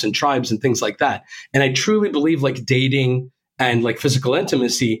and groups and tribes and things like that. And I truly believe like dating and like physical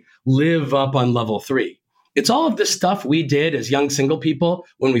intimacy live up on level 3. It's all of this stuff we did as young single people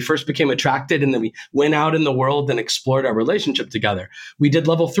when we first became attracted, and then we went out in the world and explored our relationship together. We did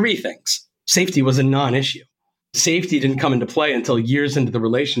level 3 things. Safety was a non-issue. Safety didn't come into play until years into the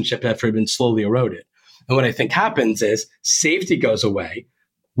relationship after it had been slowly eroded. And what I think happens is safety goes away.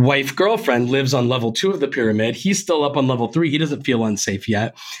 Wife-girlfriend lives on level 2 of the pyramid. He's still up on level 3. He doesn't feel unsafe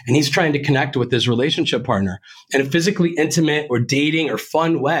yet. And he's trying to connect with his relationship partner in a physically intimate or dating or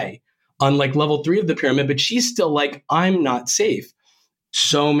fun way on like level 3 of the pyramid. But she's still like, I'm not safe.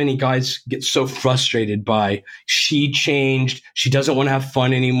 So many guys get so frustrated by she changed. She doesn't want to have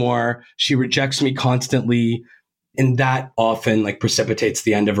fun anymore. She rejects me constantly. And that often like precipitates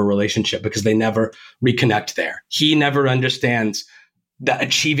the end of a relationship because they never reconnect there. He never understands that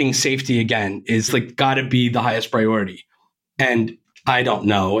achieving safety again is like got to be the highest priority. And I don't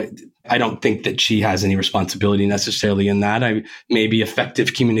know. I don't think that she has any responsibility necessarily in that. Maybe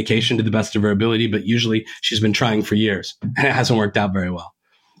effective communication to the best of her ability, but usually she's been trying for years and it hasn't worked out very well.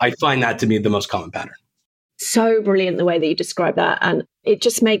 I find that to be the most common pattern. So brilliant the way that you describe that. And it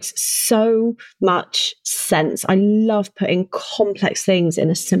just makes so much sense. I love putting complex things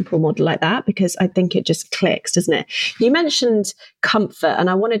in a simple model like that because I think it just clicks, doesn't it? You mentioned comfort, and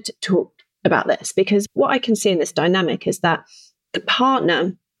I wanted to talk about this because what I can see in this dynamic is that the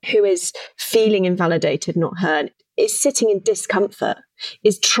partner who is feeling invalidated, not heard, is sitting in discomfort,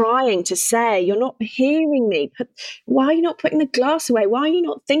 is trying to say, you're not hearing me. Why are you not putting the glass away? Why are you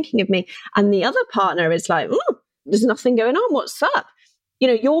not thinking of me? And the other partner is like, there's nothing going on. What's up? You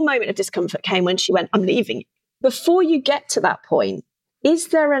know, your moment of discomfort came when she went, I'm leaving. Before you get to that point, is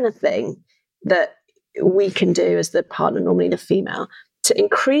there anything that we can do as the partner, normally the female, to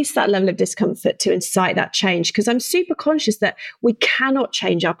increase that level of discomfort, to incite that change? Because I'm super conscious that we cannot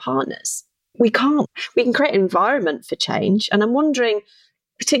change our partners. We can't. We can create an environment for change. And I'm wondering,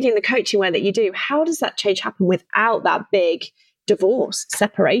 particularly in the coaching way that you do, how does that change happen without that big divorce,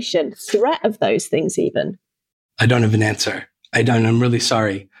 separation, threat of those things even? I don't have an answer. I don't. I'm really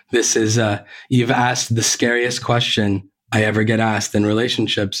sorry. This is, you've asked the scariest question I ever get asked in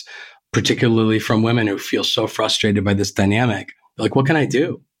relationships, particularly from women who feel so frustrated by this dynamic. Like, what can I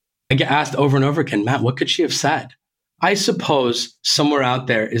do? I get asked over and over again, Matt, what could she have said? I suppose somewhere out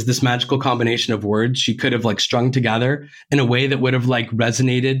there is this magical combination of words she could have like strung together in a way that would have like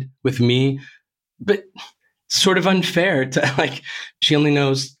resonated with me, but sort of unfair to like, she only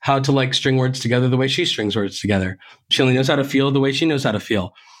knows how to like string words together the way she strings words together. She only knows how to feel the way she knows how to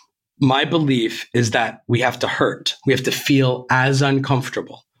feel. My belief is that we have to hurt. We have to feel as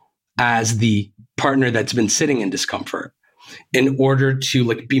uncomfortable as the partner that's been sitting in discomfort in order to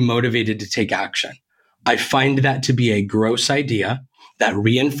like be motivated to take action. I find that to be a gross idea that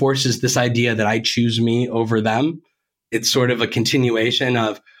reinforces this idea that I choose me over them. It's sort of a continuation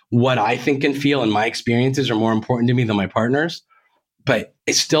of what I think and feel, and my experiences are more important to me than my partner's. But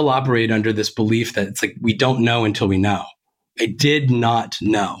I still operate under this belief that it's like, we don't know until we know. I did not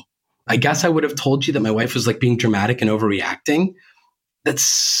know. I guess I would have told you that my wife was like being dramatic and overreacting. That's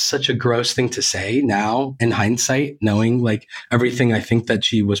such a gross thing to say now in hindsight, knowing like everything I think that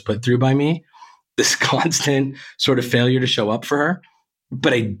she was put through by me. This constant sort of failure to show up for her.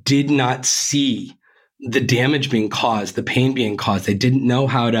 But I did not see the damage being caused, the pain being caused. I didn't know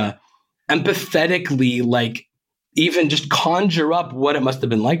how to empathetically, like, even just conjure up what it must have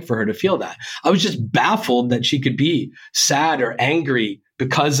been like for her to feel that. I was just baffled that she could be sad or angry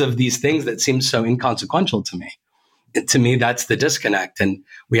because of these things that seemed so inconsequential to me. And to me, that's the disconnect. And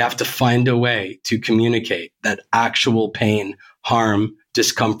we have to find a way to communicate that actual pain, harm,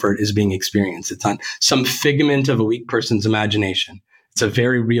 discomfort is being experienced. It's not some figment of a weak person's imagination. It's a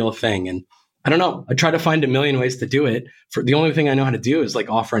very real thing. And I don't know. I try to find a million ways to do it. For the only thing I know how to do is like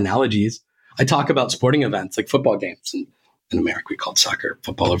offer analogies. I talk about sporting events like football games. And in America, we call it soccer,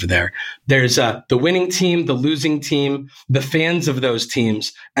 football over there. There's the winning team, the losing team, the fans of those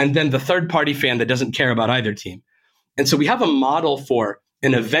teams, and then the third party fan that doesn't care about either team. And so we have a model for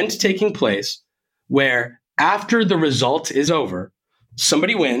an event taking place where after the result is over,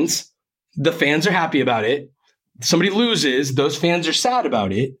 somebody wins, the fans are happy about it. Somebody loses, those fans are sad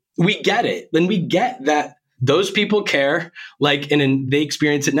about it. We get it. Then we get that those people care, like, and they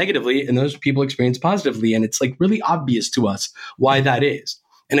experience it negatively, and those people experience positively. And it's like really obvious to us why that is.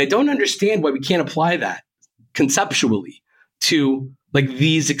 And I don't understand why we can't apply that conceptually to like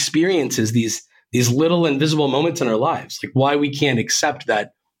these experiences, these little invisible moments in our lives, like why we can't accept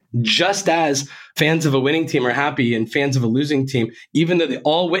that just as fans of a winning team are happy and fans of a losing team, even though they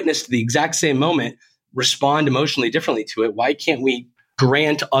all witnessed the exact same moment, respond emotionally differently to it, why can't we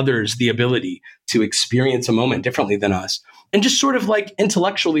grant others the ability to experience a moment differently than us? And just sort of like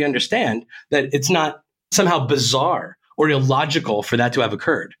intellectually understand that it's not somehow bizarre or illogical for that to have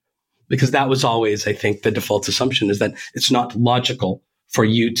occurred. Because that was always, I think, the default assumption is that it's not logical for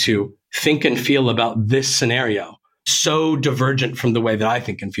you to think and feel about this scenario so divergent from the way that I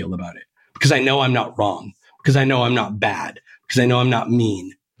think and feel about it. Because I know I'm not wrong, because I know I'm not bad, because I know I'm not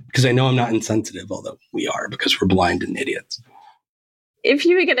mean, because I know I'm not insensitive, although we are because we're blind and idiots. If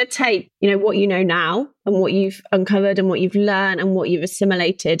you were going to take, what you know now and what you've uncovered and what you've learned and what you've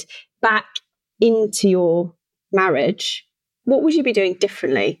assimilated back into your marriage, what would you be doing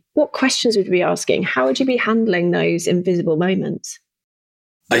differently? What questions would you be asking? How would you be handling those invisible moments?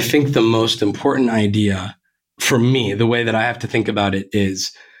 I think the most important idea for me, the way that I have to think about it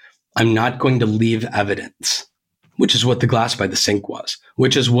is I'm not going to leave evidence, which is what the glass by the sink was,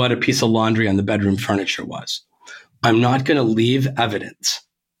 which is what a piece of laundry on the bedroom furniture was. I'm not going to leave evidence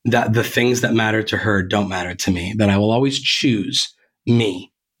that the things that matter to her don't matter to me, that I will always choose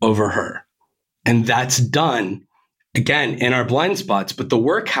me over her. And that's done, again, in our blind spots, but the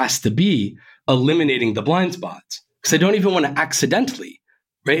work has to be eliminating the blind spots because I don't even want to accidentally,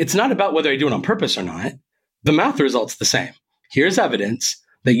 right? It's not about whether I do it on purpose or not. The math result's the same. Here's evidence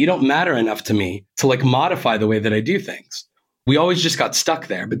that you don't matter enough to me to like modify the way that I do things. We always just got stuck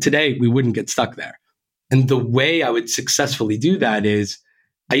there, but today we wouldn't get stuck there. And the way I would successfully do that is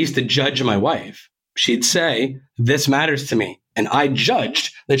I used to judge my wife. She'd say, this matters to me. And I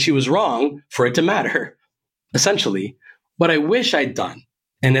judged that she was wrong for it to matter. Essentially, what I wish I'd done,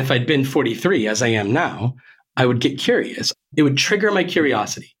 and if I'd been 43 as I am now, I would get curious. It would trigger my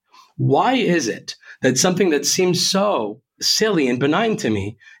curiosity. Why is it that something that seems so silly and benign to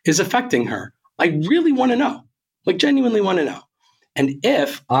me is affecting her? I really want to know, like genuinely want to know. And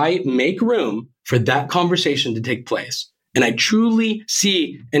if I make room for that conversation to take place, and I truly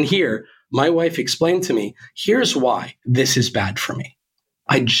see and hear my wife explain to me, here's why this is bad for me.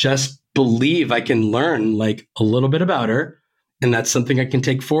 I just believe I can learn like a little bit about her. And that's something I can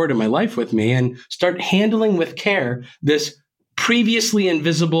take forward in my life with me and start handling with care this previously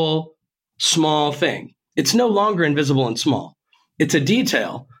invisible small thing. It's no longer invisible and small. It's a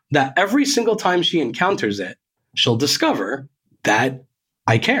detail that every single time she encounters it, she'll discover that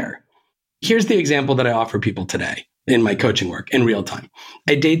I care. Here's the example that I offer people today in my coaching work in real time.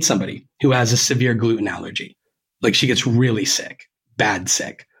 I date somebody who has a severe gluten allergy. Like she gets really sick, bad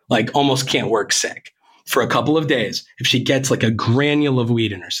sick, like almost can't work sick for a couple of days if she gets like a granule of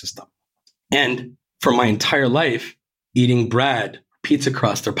wheat in her system. And for my entire life, eating bread, pizza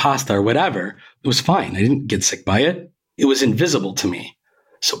crust or pasta or whatever, it was fine. I didn't get sick by it. It was invisible to me.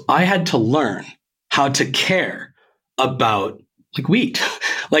 So I had to learn how to care about like wheat,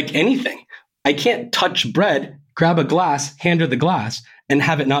 like anything. I can't touch bread, grab a glass, hand her the glass, and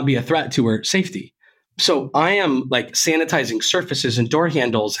have it not be a threat to her safety. So I am like sanitizing surfaces and door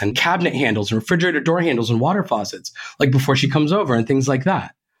handles and cabinet handles and refrigerator door handles and water faucets, like before she comes over and things like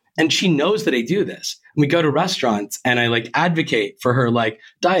that. And she knows that I do this. We go to restaurants and I like advocate for her like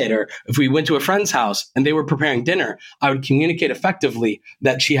diet, or if we went to a friend's house and they were preparing dinner, I would communicate effectively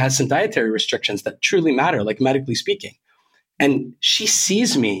that she has some dietary restrictions that truly matter, like medically speaking. And she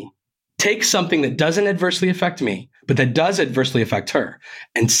sees me take something that doesn't adversely affect me, but that does adversely affect her,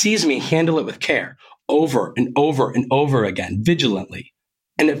 and sees me handle it with care over and over and over again, vigilantly.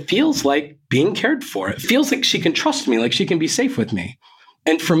 And it feels like being cared for. It feels like she can trust me, like she can be safe with me.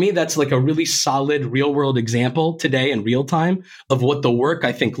 And for me, that's like a really solid real world example today in real time of what the work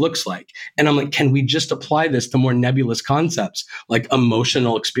I think looks like. And I'm like, can we just apply this to more nebulous concepts like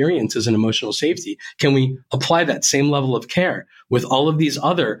emotional experiences and emotional safety? Can we apply that same level of care with all of these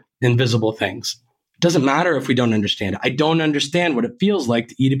other invisible things? It doesn't matter if we don't understand it. I don't understand what it feels like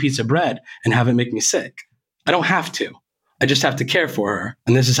to eat a piece of bread and have it make me sick. I don't have to. I just have to care for her.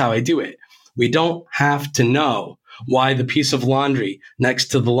 And this is how I do it. We don't have to know why the piece of laundry next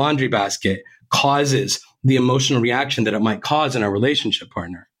to the laundry basket causes the emotional reaction that it might cause in our relationship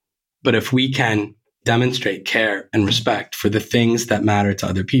partner. But if we can demonstrate care and respect for the things that matter to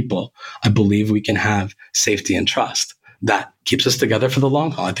other people, I believe we can have safety and trust that keeps us together for the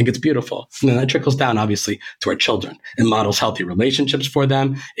long haul. I think it's beautiful. And then that trickles down, obviously, to our children. It models healthy relationships for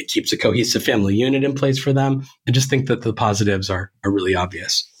them. It keeps a cohesive family unit in place for them. I just think that the positives are really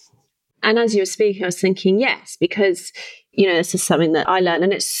obvious. And as you were speaking, I was thinking, yes, because, this is something that I learned,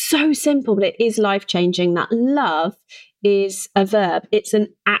 and it's so simple, but it is life-changing, that love is a verb. It's an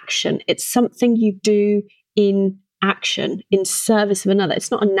action. It's something you do in action, in service of another. It's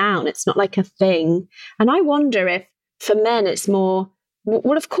not a noun. It's not like a thing. And I wonder if for men, it's more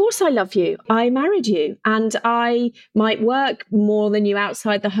Well, of course I love you. I married you, and I might work more than you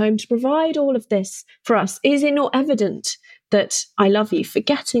outside the home to provide all of this for us. Is it not evident that I love you?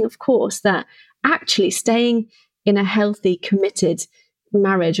 Forgetting, of course, that actually staying in a healthy, committed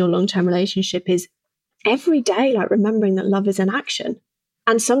marriage or long-term relationship is every day, like remembering that love is an action.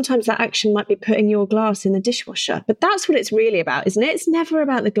 And sometimes that action might be putting your glass in the dishwasher. But that's what it's really about, isn't it? It's never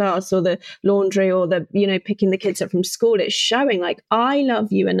about the glass or the laundry or the, picking the kids up from school. It's showing like, I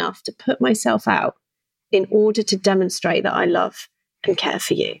love you enough to put myself out in order to demonstrate that I love and care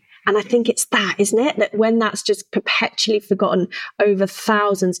for you. And I think it's that, isn't it? That when that's just perpetually forgotten over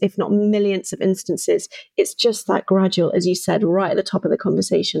thousands, if not millions of instances, it's just that gradual, as you said, right at the top of the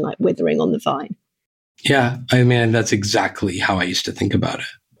conversation, like withering on the vine. Yeah, I mean, that's exactly how I used to think about it.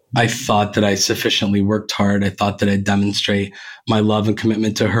 I thought that I sufficiently worked hard. I thought that I'd demonstrate my love and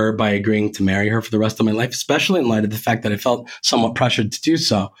commitment to her by agreeing to marry her for the rest of my life, especially in light of the fact that I felt somewhat pressured to do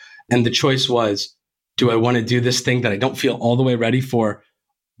so. And the choice was, do I want to do this thing that I don't feel all the way ready for,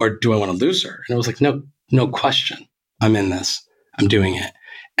 or do I want to lose her? And it was like, no question. I'm in this. I'm doing it.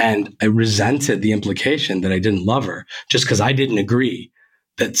 And I resented the implication that I didn't love her just because I didn't agree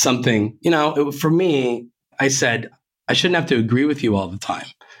that something, for me, I said, I shouldn't have to agree with you all the time,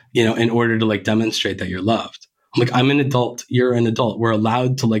 in order to demonstrate that you're loved. I'm like, I'm an adult. You're an adult. We're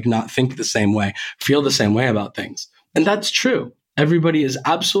allowed to not think the same way, feel the same way about things. And that's true. Everybody is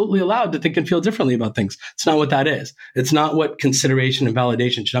absolutely allowed to think and feel differently about things. It's not what that is. It's not what consideration and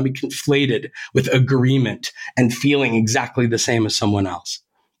validation should not be conflated with agreement and feeling exactly the same as someone else.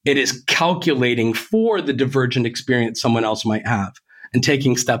 It is calculating for the divergent experience someone else might have and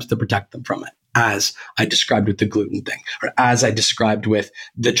taking steps to protect them from it, as I described with the gluten thing, or as I described with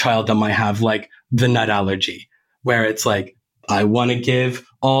the child that might have the nut allergy, where it's I want to give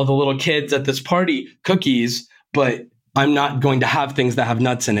all the little kids at this party cookies, but I'm not going to have things that have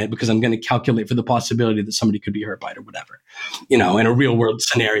nuts in it because I'm going to calculate for the possibility that somebody could be hurt by it or whatever. In a real world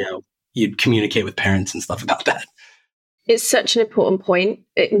scenario, you'd communicate with parents and stuff about that. It's such an important point,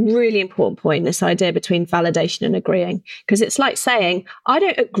 really important point, this idea between validation and agreeing. Because it's like saying, I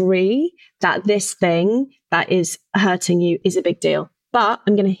don't agree that this thing that is hurting you is a big deal, but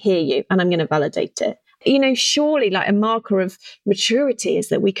I'm going to hear you and I'm going to validate it. Surely a marker of maturity is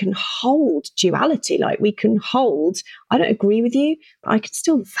that we can hold duality. We can hold, I don't agree with you, but I can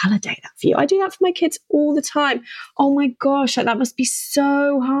still validate that for you. I do that for my kids all the time. Oh my gosh, that must be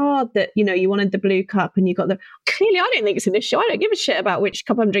so hard that, you wanted the blue cup and you got clearly I don't think it's an issue. I don't give a shit about which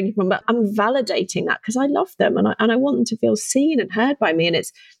cup I'm drinking from, but I'm validating that because I love them and I want them to feel seen and heard by me. And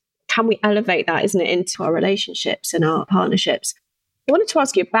it's, can we elevate that, isn't it, into our relationships and our partnerships? I wanted to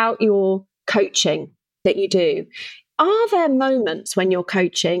ask you about your coaching that you do. Are there moments when you're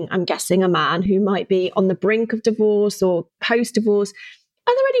coaching, I'm guessing, a man who might be on the brink of divorce or post-divorce?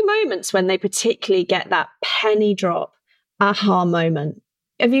 Are there any moments when they particularly get that penny drop, aha moment?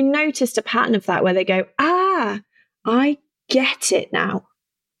 Have you noticed a pattern of that where they go, I get it now?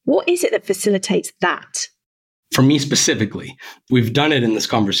 What is it that facilitates that? For me specifically, we've done it in this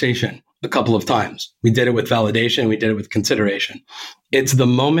conversation a couple of times. We did it with validation. We did it with consideration. It's the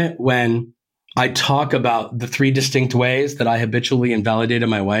moment when I talk about the three distinct ways that I habitually invalidated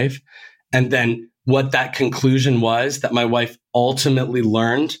my wife, and then what that conclusion was that my wife ultimately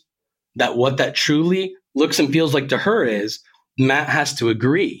learned, that what that truly looks and feels like to her is Matt has to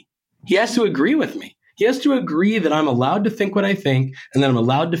agree. He has to agree with me. He has to agree that I'm allowed to think what I think and that I'm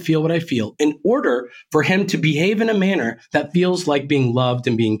allowed to feel what I feel in order for him to behave in a manner that feels like being loved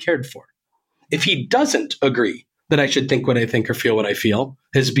and being cared for. If he doesn't agree that I should think what I think or feel what I feel,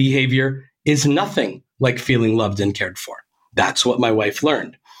 his behavior is nothing like feeling loved and cared for. That's what my wife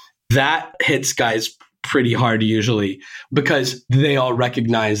learned. That hits guys pretty hard usually because they all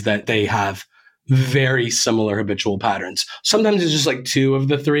recognize that they have very similar habitual patterns. Sometimes it's just two of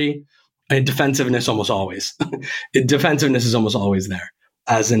the three. And defensiveness almost always. Defensiveness is almost always there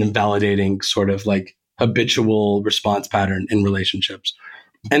as an invalidating sort of habitual response pattern in relationships.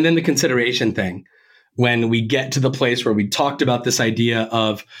 And then the consideration thing. When we get to the place where we talked about this idea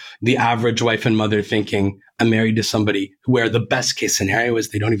of the average wife and mother thinking, I'm married to somebody where the best case scenario is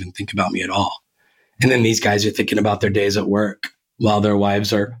they don't even think about me at all. And then these guys are thinking about their days at work while their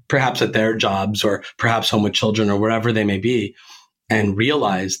wives are perhaps at their jobs or perhaps home with children or wherever they may be, and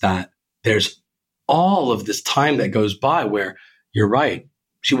realize that there's all of this time that goes by where you're right.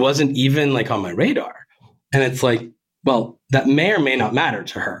 She wasn't even on my radar. And it's well, that may or may not matter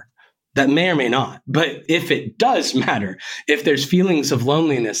to her. That may or may not. But if it does matter, if there's feelings of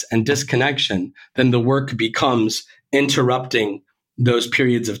loneliness and disconnection, then the work becomes interrupting those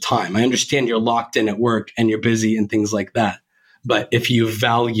periods of time. I understand you're locked in at work and you're busy and things like that. But if you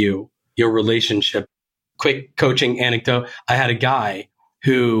value your relationship, quick coaching anecdote. I had a guy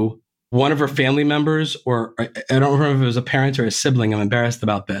who one of her family members, or I don't remember if it was a parent or a sibling, I'm embarrassed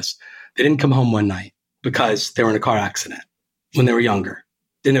about this. They didn't come home one night because they were in a car accident when they were younger.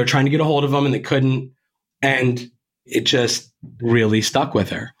 Then they were trying to get a hold of them and they couldn't. And it just really stuck with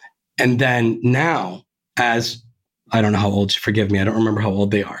her. And then now, as I don't know how old, forgive me, I don't remember how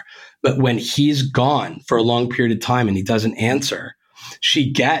old they are. But when he's gone for a long period of time and he doesn't answer, she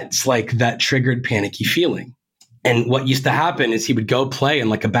gets like that triggered panicky feeling. And what used to happen is he would go play in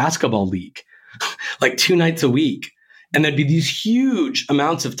like a basketball league, like 2 nights a week. And there'd be these huge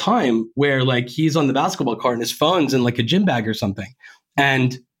amounts of time where like he's on the basketball court and his phone's in like a gym bag or something.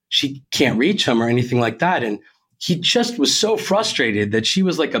 And she can't reach him or anything like that. And he just was so frustrated that she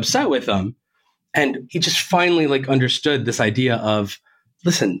was like upset with him. And he just finally like understood this idea of,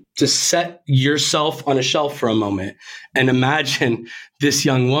 listen, just set yourself on a shelf for a moment and imagine this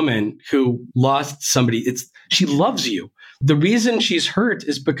young woman who lost somebody. She loves you. The reason she's hurt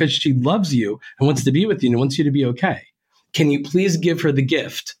is because she loves you and wants to be with you and wants you to be okay. Can you please give her the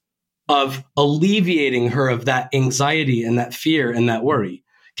gift of alleviating her of that anxiety and that fear and that worry?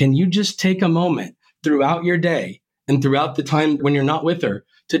 Can you just take a moment throughout your day and throughout the time when you're not with her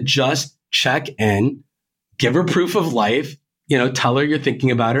to just check in, give her proof of life, tell her you're thinking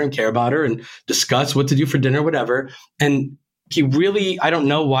about her and care about her and discuss what to do for dinner, whatever. And he really, I don't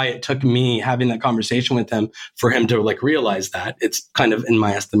know why it took me having that conversation with him for him to like realize that. It's kind of, in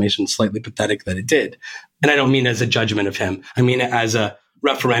my estimation, slightly pathetic that it did. And I don't mean as a judgment of him. I mean it as a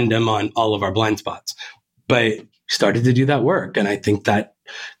referendum on all of our blind spots. But he started to do that work. And I think that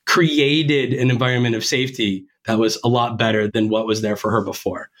created an environment of safety that was a lot better than what was there for her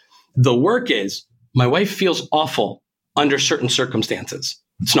before. The work is, my wife feels awful under certain circumstances.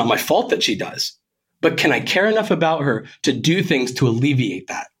 It's not my fault that she does, but can I care enough about her to do things to alleviate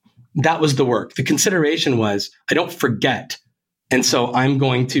that? That was the work. The consideration was, I don't forget. And so I'm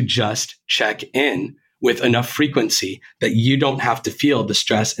going to just check in with enough frequency that you don't have to feel the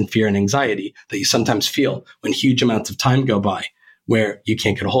stress and fear and anxiety that you sometimes feel when huge amounts of time go by where you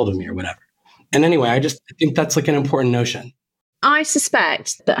can't get a hold of me or whatever. And anyway, I think that's like an important notion. I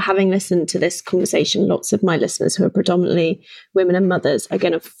suspect that having listened to this conversation, lots of my listeners who are predominantly women and mothers are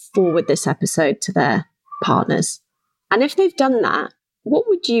going to forward this episode to their partners. And if they've done that, what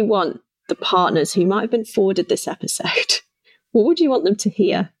would you want the partners who might have been forwarded this episode, what would you want them to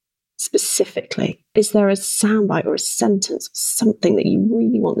hear specifically? Is there a soundbite or a sentence or something that you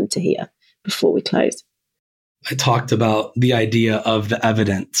really want them to hear before we close? I talked about the idea of the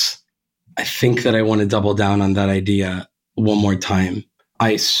evidence. I think that I want to double down on that idea one more time.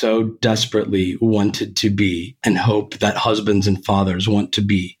 I so desperately wanted to be and hope that husbands and fathers want to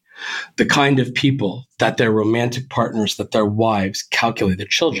be the kind of people that their romantic partners, that their wives calculate, their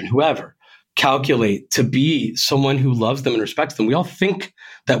children, whoever, calculate to be someone who loves them and respects them. We all think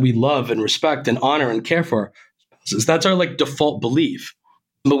that we love and respect and honor and care for. That's our like default belief.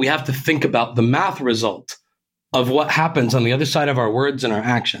 But we have to think about the math result of what happens on the other side of our words and our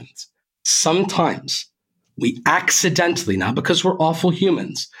actions. Sometimes we accidentally, not because we're awful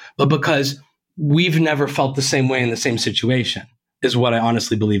humans, but because we've never felt the same way in the same situation, is what I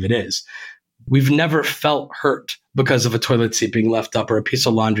honestly believe it is. We've never felt hurt because of a toilet seat being left up or a piece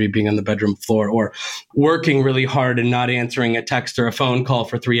of laundry being on the bedroom floor or working really hard and not answering a text or a phone call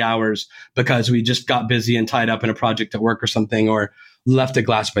for 3 hours because we just got busy and tied up in a project at work or something, or left a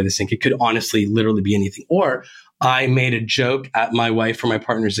glass by the sink. It could honestly literally be anything. Or I made a joke at my wife or my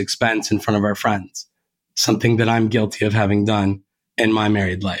partner's expense in front of our friends, something that I'm guilty of having done in my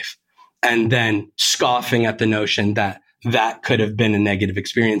married life. And then scoffing at the notion that that could have been a negative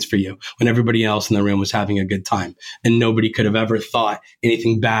experience for you when everybody else in the room was having a good time and nobody could have ever thought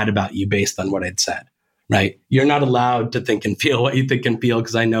anything bad about you based on what I'd said, right? You're not allowed to think and feel what you think and feel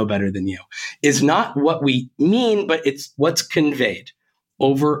because I know better than you. Is not what we mean, but it's what's conveyed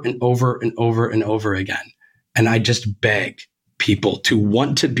over and over and over and over again. And I just beg people to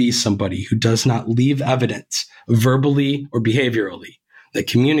want to be somebody who does not leave evidence verbally or behaviorally that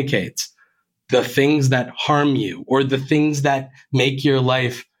communicates the things that harm you or the things that make your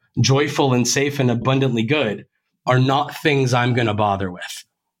life joyful and safe and abundantly good are not things I'm going to bother with,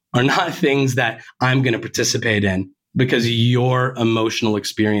 are not things that I'm going to participate in because your emotional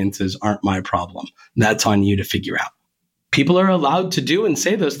experiences aren't my problem. That's on you to figure out. People are allowed to do and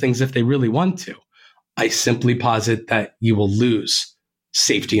say those things if they really want to. I simply posit that you will lose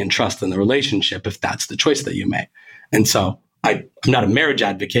safety and trust in the relationship if that's the choice that you make. And so I'm not a marriage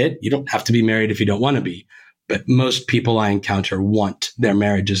advocate. You don't have to be married if you don't want to be. But most people I encounter want their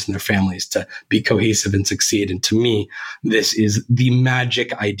marriages and their families to be cohesive and succeed. And to me, this is the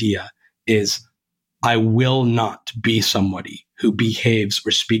magic idea is I will not be somebody who behaves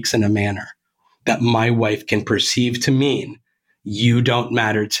or speaks in a manner that my wife can perceive to mean you don't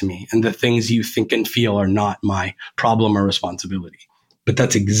matter to me. And the things you think and feel are not my problem or responsibility. But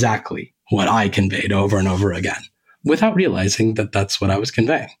that's exactly what I conveyed over and over again without realizing that that's what I was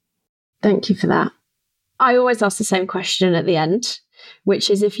conveying. Thank you for that. I always ask the same question at the end,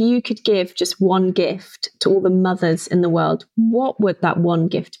 which is if you could give just one gift to all the mothers in the world, what would that one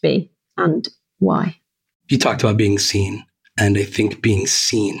gift be and why? You talked about being seen. And I think being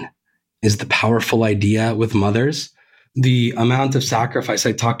seen is the powerful idea with mothers. The amount of sacrifice,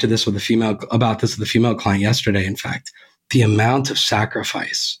 I talked about this with a female client yesterday, in fact, the amount of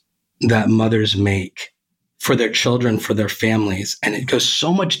sacrifice that mothers make for their children, for their families. And it goes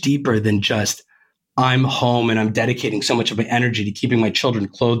so much deeper than just, I'm home and I'm dedicating so much of my energy to keeping my children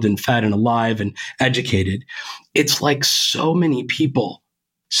clothed and fed and alive and educated. It's like so many people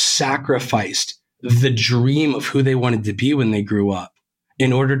sacrificed the dream of who they wanted to be when they grew up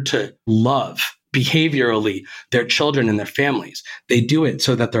in order to love behaviorally their children and their families. They do it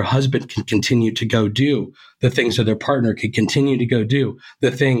so that their husband can continue to go do the things that their partner can continue to go do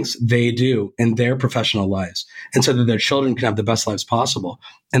the things they do in their professional lives, and so that their children can have the best lives possible.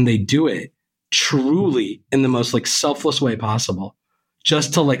 And they do it truly in the most selfless way possible,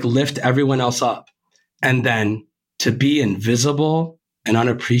 just to lift everyone else up, and then to be invisible and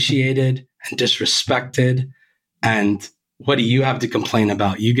unappreciated and disrespected. And what do you have to complain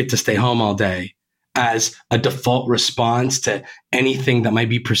about? You get to stay home all day, as a default response to anything that might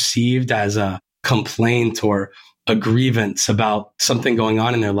be perceived as a complaint or a grievance about something going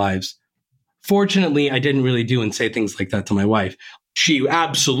on in their lives. Fortunately, I didn't really do and say things like that to my wife. She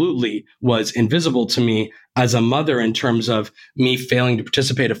absolutely was invisible to me as a mother in terms of me failing to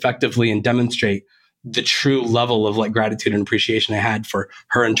participate effectively and demonstrate the true level of gratitude and appreciation I had for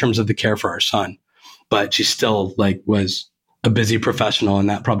her in terms of the care for our son. But she still was a busy professional, and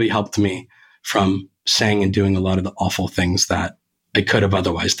that probably helped me from saying and doing a lot of the awful things that I could have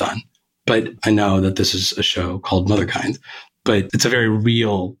otherwise done. But I know that this is a show called Motherkind, but it's a very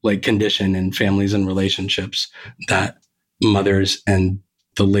real condition in families and relationships that mothers and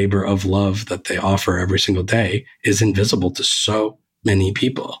the labor of love that they offer every single day is invisible to so many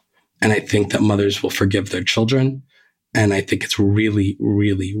people. And I think that mothers will forgive their children. And I think it's really,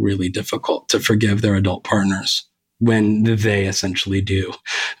 really, really difficult to forgive their adult partners when they essentially do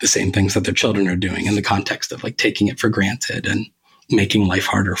the same things that their children are doing in the context of taking it for granted and making life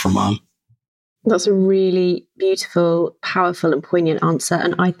harder for mom. That's a really beautiful, powerful and poignant answer.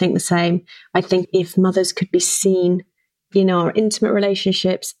 And I think the same. I think if mothers could be seen in our intimate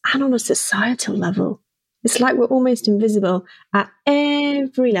relationships and on a societal level, it's like we're almost invisible at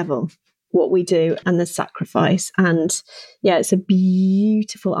every level, what we do and the sacrifice. And yeah, it's a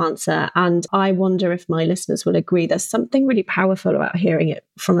beautiful answer. And I wonder if my listeners will agree. There's something really powerful about hearing it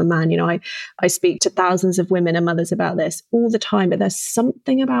from a man. I speak to thousands of women and mothers about this all the time, but there's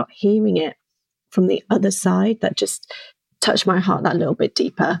something about hearing it from the other side that just touched my heart that little bit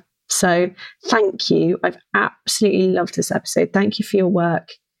deeper. So thank you. I've absolutely loved this episode. Thank you for your work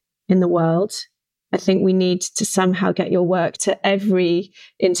in the world. I think we need to somehow get your work into every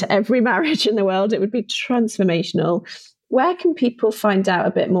marriage in the world. It would be transformational. Where can people find out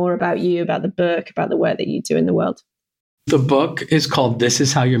a bit more about you, about the book, about the work that you do in the world? The book is called This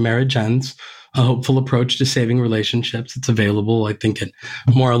Is How Your Marriage Ends, A Hopeful Approach to Saving Relationships. It's available, I think, at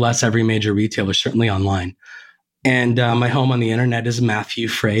more or less every major retailer, certainly online. And my home on the internet is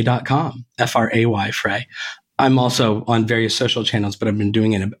MatthewFray.com, F-R-A-Y, Fray. I'm also on various social channels, but I've been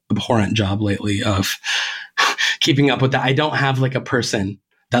doing an abhorrent job lately of keeping up with that. I don't have a person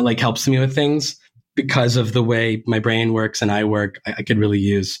that helps me with things because of the way my brain works and I work. I could really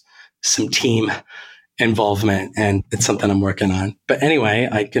use some team involvement, and it's something I'm working on. But anyway,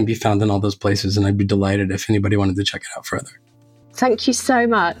 I can be found in all those places, and I'd be delighted if anybody wanted to check it out further. Thank you so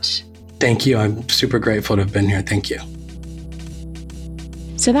much. Thank you. I'm super grateful to have been here. Thank you.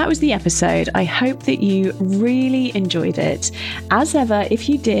 So that was the episode. I hope that you really enjoyed it. As ever, if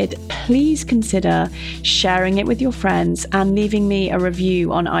you did, please consider sharing it with your friends and leaving me a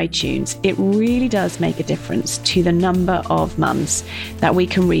review on iTunes. It really does make a difference to the number of mums that we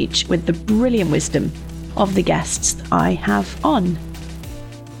can reach with the brilliant wisdom of the guests that I have on.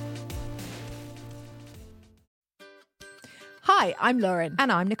 Hi, I'm Lauren.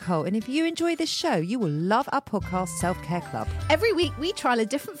 And I'm Nicole. And if you enjoy this show, you will love our podcast, Self-Care Club. Every week, we trial a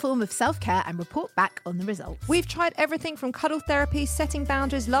different form of self-care and report back on the results. We've tried everything from cuddle therapy, setting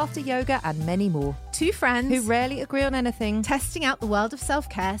boundaries, laughter yoga, and many more. Two friends who rarely agree on anything, testing out the world of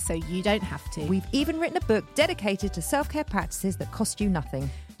self-care so you don't have to. We've even written a book dedicated to self-care practices that cost you nothing.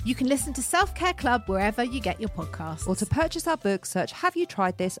 You can listen to Self-Care Club wherever you get your podcasts. Or to purchase our book, search Have You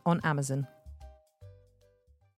Tried This on Amazon.